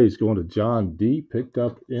autograph. Rays going to John D. Picked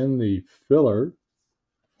up in the filler.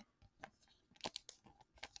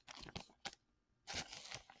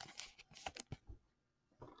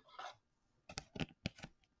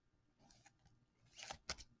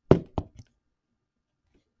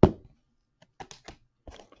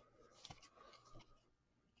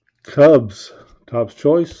 Cubs, Topps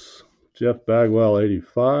Choice. Jeff Bagwell,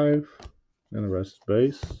 85. And the rest is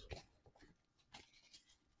base.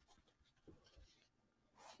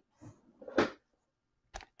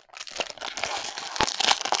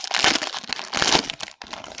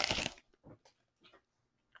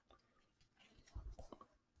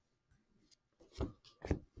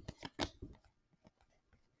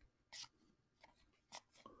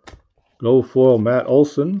 Gold foil Matt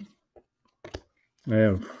Olson.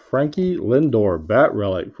 And Frankie Lindor, bat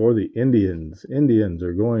relic for the Indians. Indians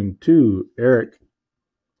are going to Eric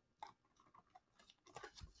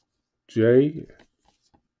J.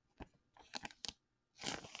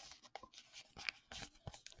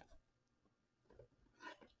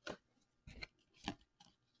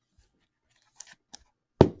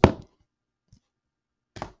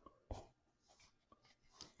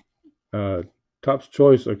 Topps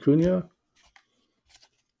Choice Acuna.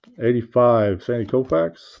 85 Sandy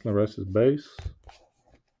Koufax. The rest is base.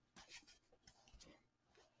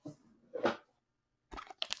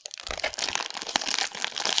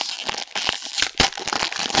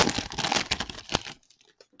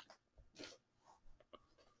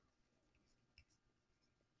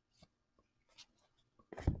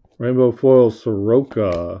 Rainbow foil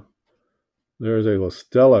Soroka. There's a La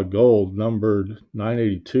Stella Gold numbered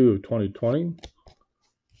 982 of 2020.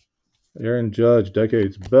 Aaron Judge,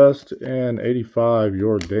 Decade's Best, and 85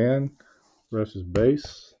 Jordan. Rest is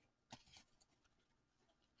base.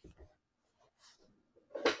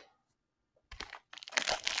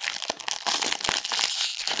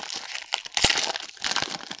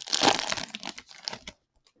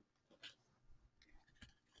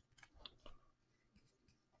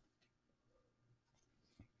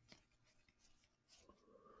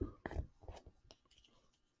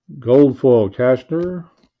 Gold foil Cashner.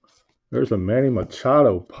 There's a Manny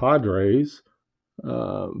Machado Padres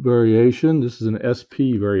variation. This is an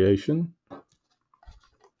SP variation.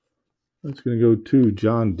 That's going to go to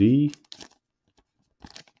John D.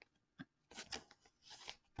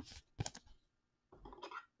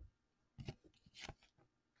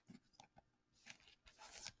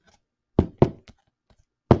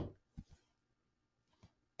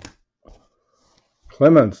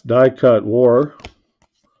 Clements Die Cut War.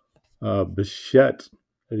 Bichette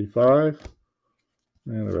 85.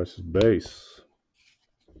 And the rest is base.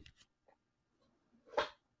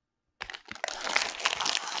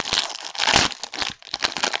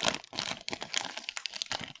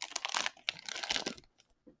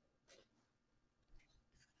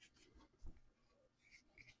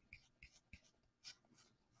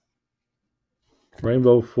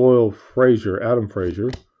 Rainbow foil Frazier, Adam Frazier.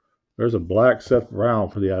 There's a black Seth Brown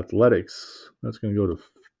for the Athletics. That's going to go to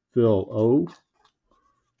Phil O.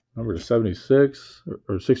 Number 76,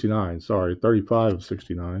 or 69, sorry, 35 of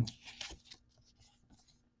 69.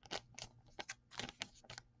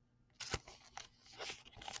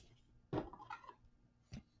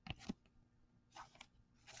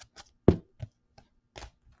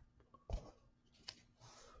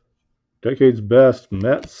 Decade's Best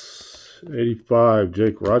Mets, 85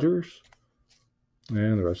 Jake Rogers,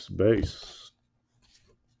 and the rest is base.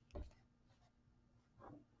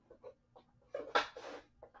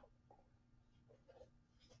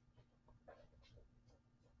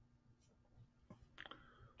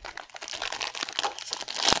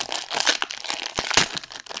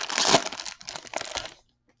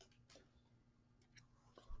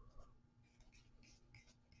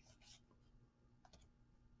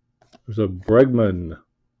 There's a Bregman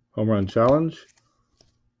Home Run Challenge.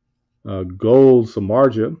 Gold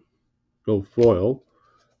Samardzija, gold foil.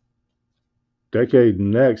 Decade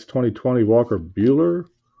Next 2020 Walker Buehler.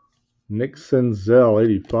 Nick Senzel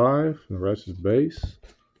 85, and the rest is base.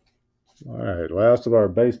 All right, last of our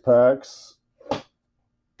base packs.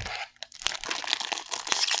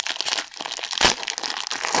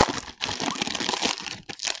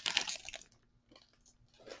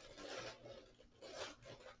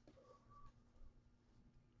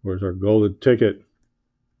 Where's our golden ticket?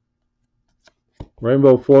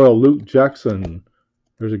 Rainbow foil Luke Jackson.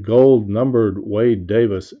 There's a gold numbered Wade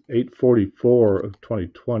Davis, 844 of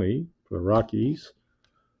 2020 for the Rockies.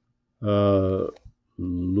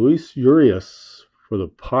 Luis Urias for the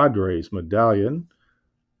Padres medallion,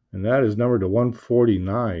 and that is numbered to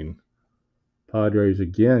 149. Padres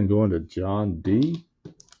again going to John D.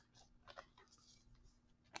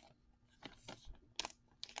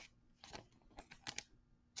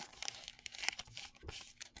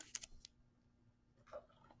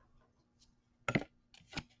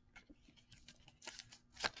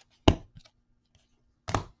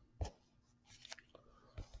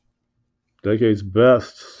 Decade's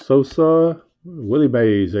Best Sosa, Willie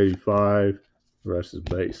Mays 85, the rest is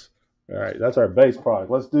base. All right, that's our base product.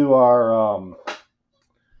 Let's do our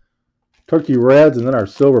Turkey Reds and then our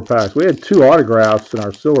silver packs. We had 2 autographs in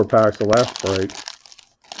our silver packs the last break,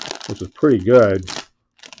 which was pretty good.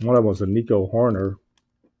 One of them was a Nico Horner.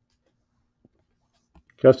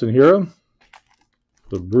 Keston Hiura,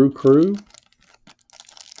 the Brew Crew.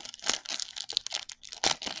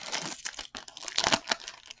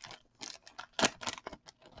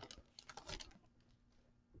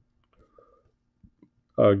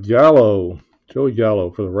 Gallo, Joey Gallo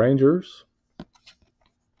for the Rangers.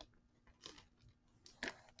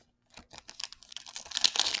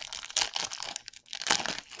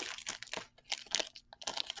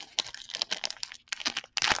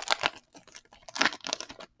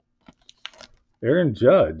 Aaron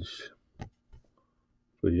Judge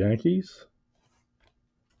for the Yankees.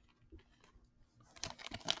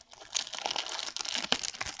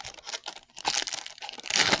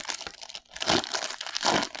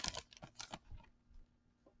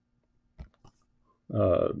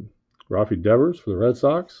 Rafi Devers for the Red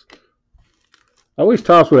Sox. I wish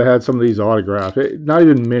Topps would have had some of these autographed. Not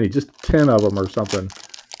even many, just 10 of them or something.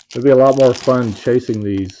 It'd be a lot more fun chasing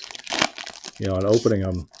these, you know, and opening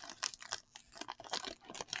them.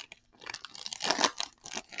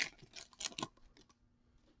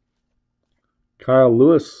 Kyle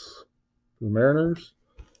Lewis, the Mariners.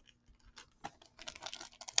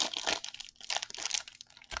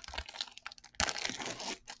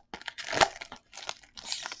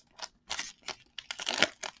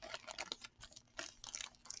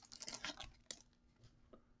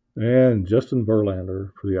 And Justin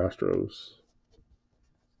Verlander for the Astros.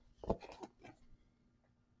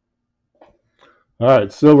 All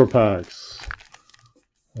right, silver packs.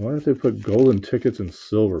 I wonder if they put golden tickets in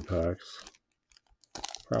silver packs.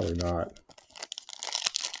 Probably not.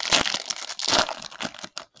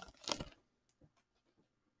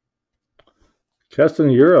 Keston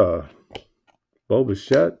Hiura, Bo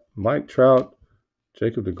Bichette, Mike Trout,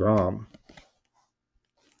 Jacob deGrom.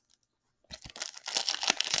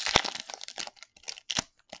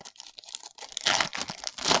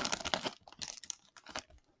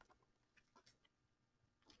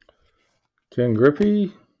 Ken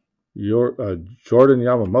Griffey, Jordan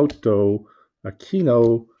Yamamoto,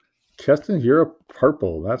 Aquino, Keston Hiura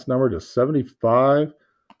purple. That's numbered to 75.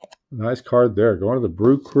 Nice card there. Going to the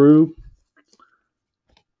Brew Crew.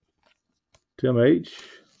 Tim H.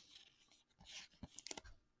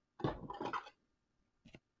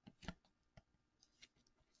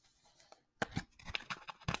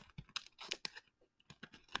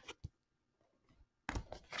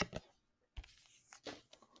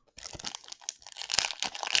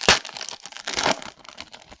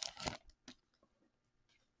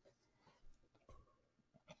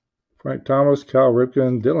 Frank Thomas, Cal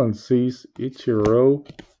Ripken, Dylan Cease, Ichiro.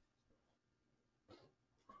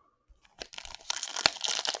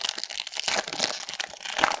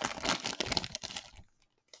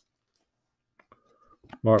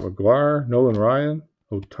 Mark McGwire, Nolan Ryan,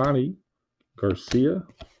 Ohtani, Garcia.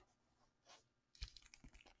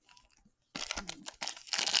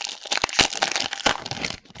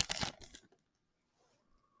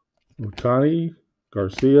 Ohtani,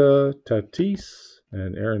 Garcia, Tatis,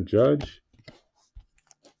 and Aaron Judge.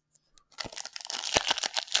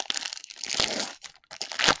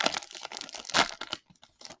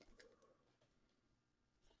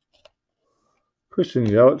 Christian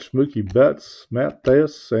Yelich, Mookie Betts, Matt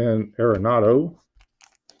Thaiss, and Arenado.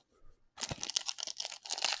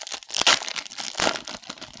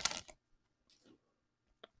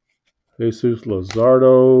 Jesus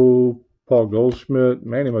Luzardo, Paul Goldschmidt,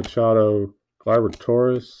 Manny Machado, Gleyber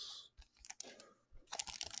Torres.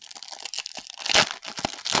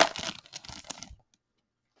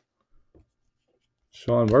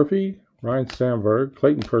 Sean Murphy, Ryan Sandberg,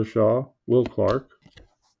 Clayton Kershaw, Will Clark.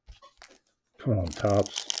 Come on,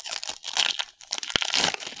 Topps.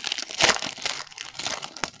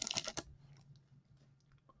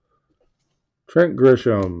 Trent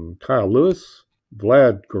Grisham, Kyle Lewis,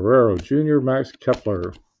 Vlad Guerrero Jr., Max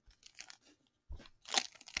Kepler.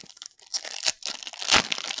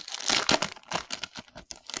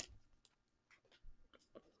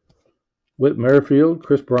 Whit Merrifield,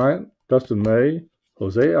 Chris Bryant, Dustin May,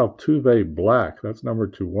 Jose Altuve Black. That's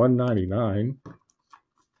numbered to 199.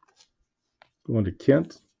 Going to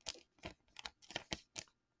Kent.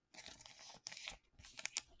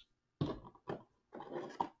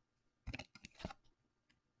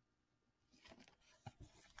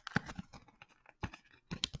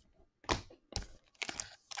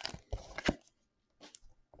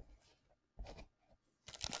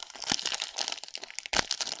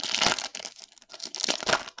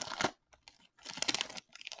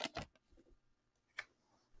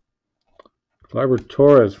 Gleyber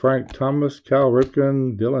Torres, Frank Thomas, Cal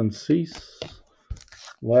Ripken, Dylan Cease.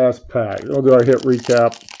 Last pack. We'll do our hit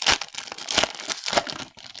recap.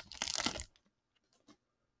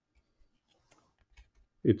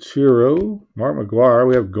 Ichiro, Mark McGwire.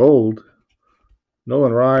 We have gold.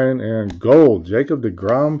 Nolan Ryan and gold. Jacob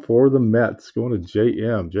deGrom for the Mets. Going to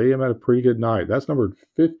JM. JM had a pretty good night. That's numbered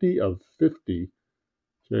 50 of 50.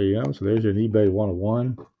 JM. So there's your eBay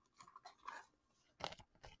 101.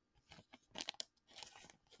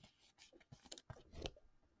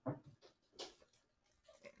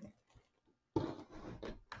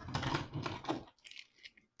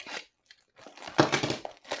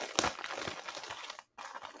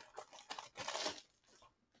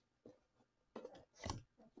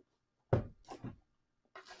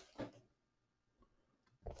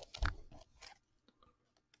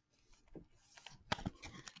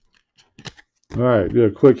 All right, do a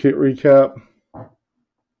quick hit recap.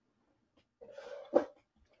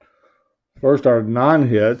 First, our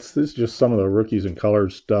non-hits. This is just some of the rookies and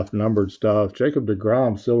colored stuff, numbered stuff. Jacob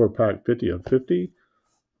deGrom, silver pack 50 of 50.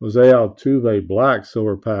 Jose Altuve, black,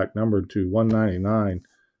 silver pack, numbered to 199.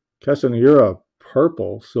 Keston Hiura,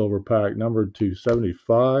 purple, silver pack, numbered to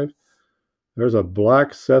 75. There's a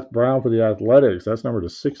black Seth Brown for the Athletics. That's numbered to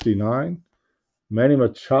 69. Manny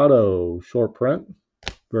Machado, short print,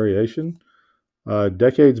 variation.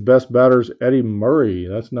 Decade's best batters, Eddie Murray.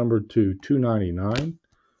 That's numbered to 299.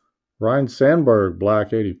 Ryan Sandberg,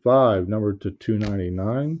 black 85, numbered to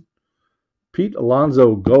 299. Pete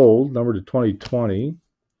Alonso, gold, numbered to 2020.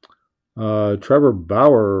 Trevor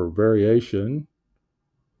Bauer, variation,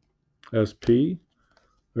 SP.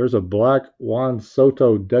 There's a black Juan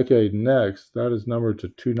Soto, Decade next. That is numbered to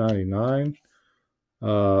 299.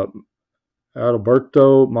 Adalberto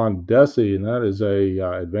Mondesi, and that is a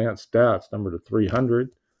advanced stats, numbered to 300.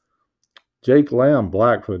 Jake Lamb,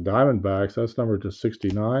 black for the Diamondbacks. That's numbered to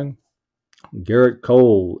 69. Garrett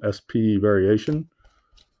Cole, SP variation.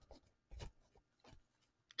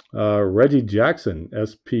 Reggie Jackson,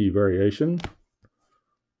 SP variation.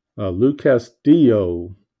 Luke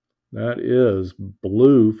Castillo, that is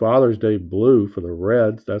blue, Father's Day blue for the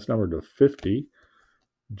Reds. That's numbered to 50.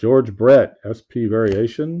 George Brett, SP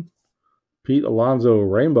variation. Pete Alonso,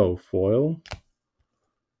 rainbow foil.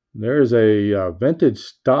 There's a vintage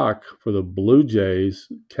stock for the Blue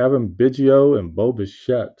Jays, Kevin Biggio and Bo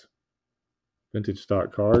Bichette. Vintage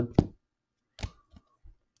stock card.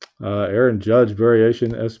 Aaron Judge,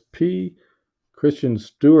 variation, SP. Christian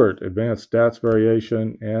Stewart, advanced stats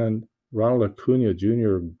variation, and Ronald Acuna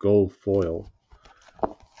Jr. gold foil.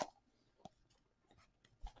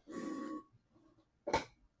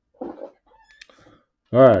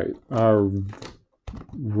 All right, our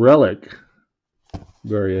relic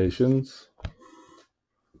variations,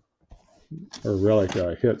 or relic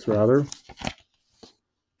hits rather.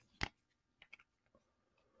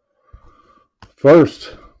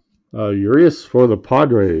 First, Urias for the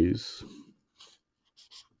Padres.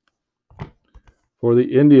 For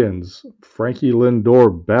the Indians, Frankie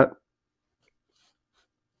Lindor, bat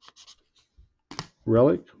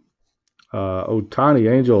relic.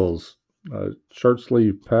 Ohtani, Angels, shirt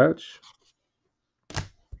sleeve patch.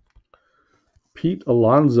 Pete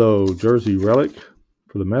Alonso, jersey relic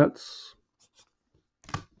for the Mets.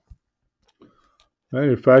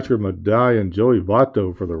 Manufactured medallion, Joey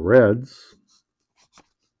Votto for the Reds.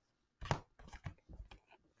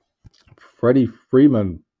 Freddie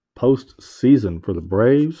Freeman, postseason for the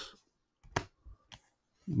Braves.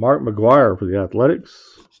 Mark McGwire for the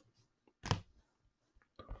Athletics.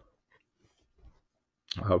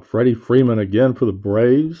 Freddie Freeman again for the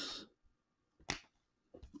Braves.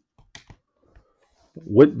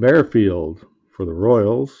 Whit Merrifield for the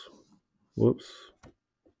Royals. Whoops.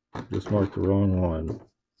 Just marked the wrong one.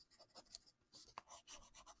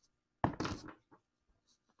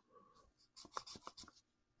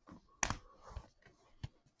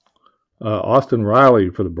 Austin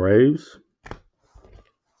Riley for the Braves.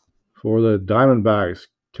 For the Diamondbacks,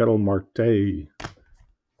 Ketel Marte.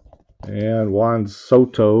 And Juan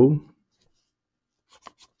Soto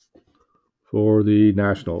for the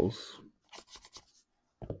Nationals.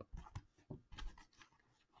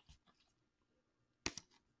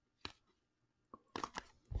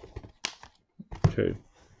 Okay.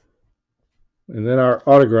 And then our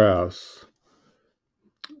autographs.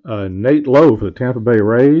 Nate Lowe for the Tampa Bay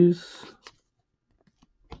Rays.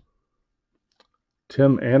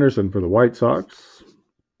 Tim Anderson for the White Sox.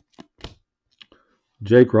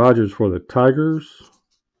 Jake Rogers for the Tigers.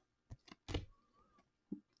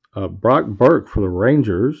 Brock Burke for the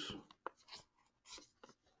Rangers.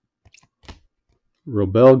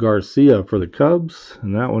 Robel Garcia for the Cubs.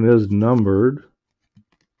 And that one is numbered.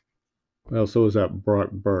 Well, so is that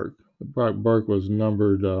Brock Burke. Brock Burke was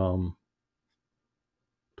numbered to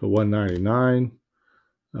 199.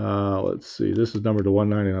 Let's see. This is numbered to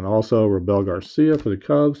 199 also. Robel Garcia for the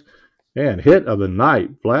Cubs. And hit of the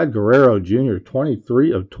night, Vlad Guerrero Jr.,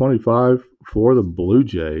 23 of 25 for the Blue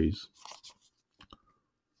Jays.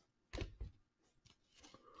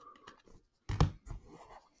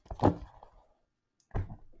 All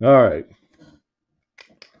right.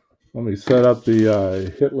 Let me set up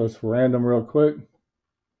the hit list random real quick.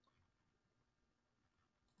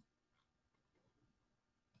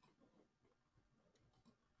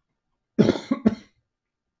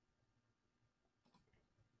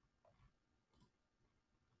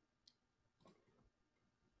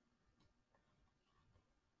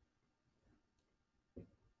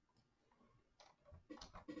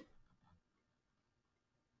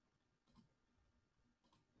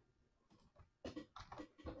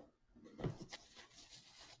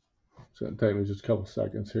 going to take me just a couple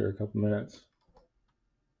seconds here, a couple minutes.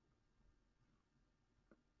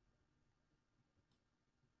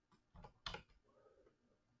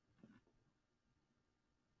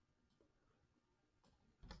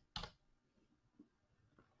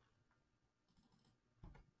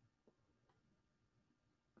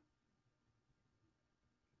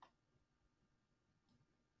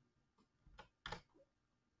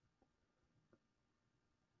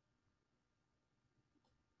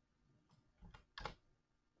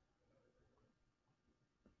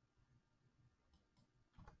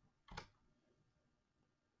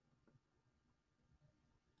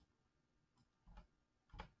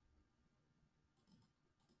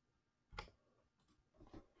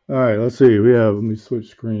 All right, let's see. Let me switch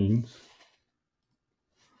screens.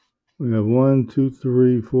 We have 1, 2,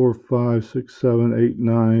 3, 4, 5, 6, 7, 8,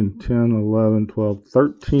 9, 10, 11, 12,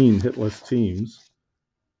 13 hitless teams.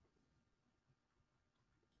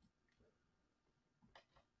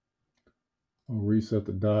 I'll reset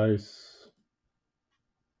the dice.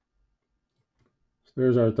 So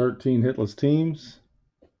there's our 13 hitless teams.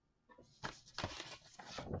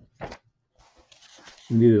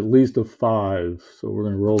 We need at least a 5, so we're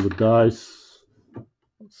going to roll the dice.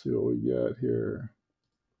 Let's see what we get here.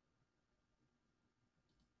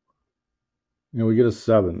 And we get a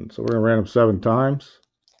 7, so we're going to random 7 times.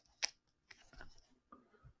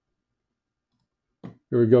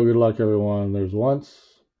 Here we go. Good luck, everyone. There's once,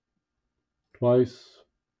 twice,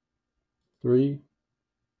 3,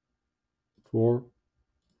 4,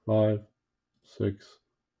 5, 6,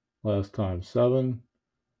 last time 7.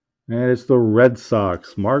 And it's the Red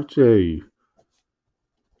Sox, Mark J.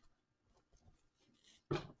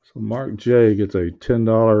 So Mark J gets a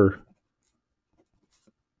 $10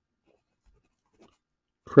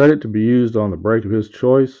 credit to be used on the break of his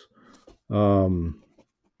choice. All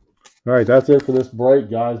right, that's it for this break,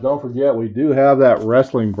 guys. Don't forget, we do have that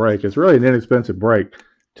wrestling break. It's really an inexpensive break.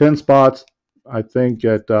 10 spots, I think,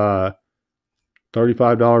 at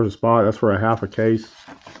 $35 a spot. That's for a half a case.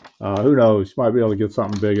 Who knows? You might be able to get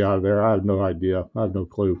something big out of there. I have no idea. I have no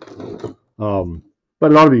clue.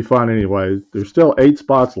 But it ought to be fun anyway. There's still 8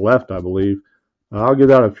 spots left, I believe. I'll give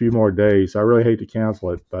that a few more days. I really hate to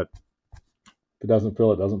cancel it, but if it doesn't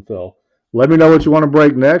fill, it doesn't fill. Let me know what you want to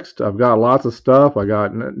break next. I've got lots of stuff. I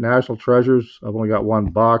got National Treasures. I've only got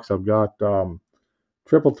 1 box. I've got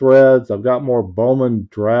Triple Threads. I've got more Bowman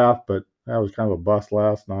Draft, but that was kind of a bust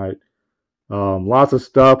last night. Lots of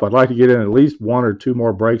stuff. I'd like to get in at least 1 or 2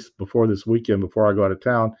 more breaks before this weekend, before I go out of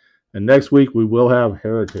town. And next week we will have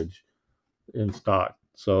Heritage in stock.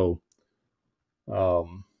 So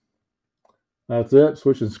that's it.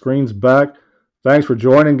 Switching screens back. Thanks for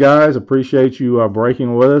joining, guys. Appreciate you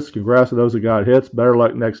breaking with us. Congrats to those that got hits. Better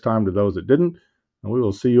luck next time to those that didn't. And we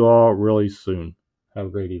will see you all really soon. Have a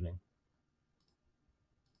great evening.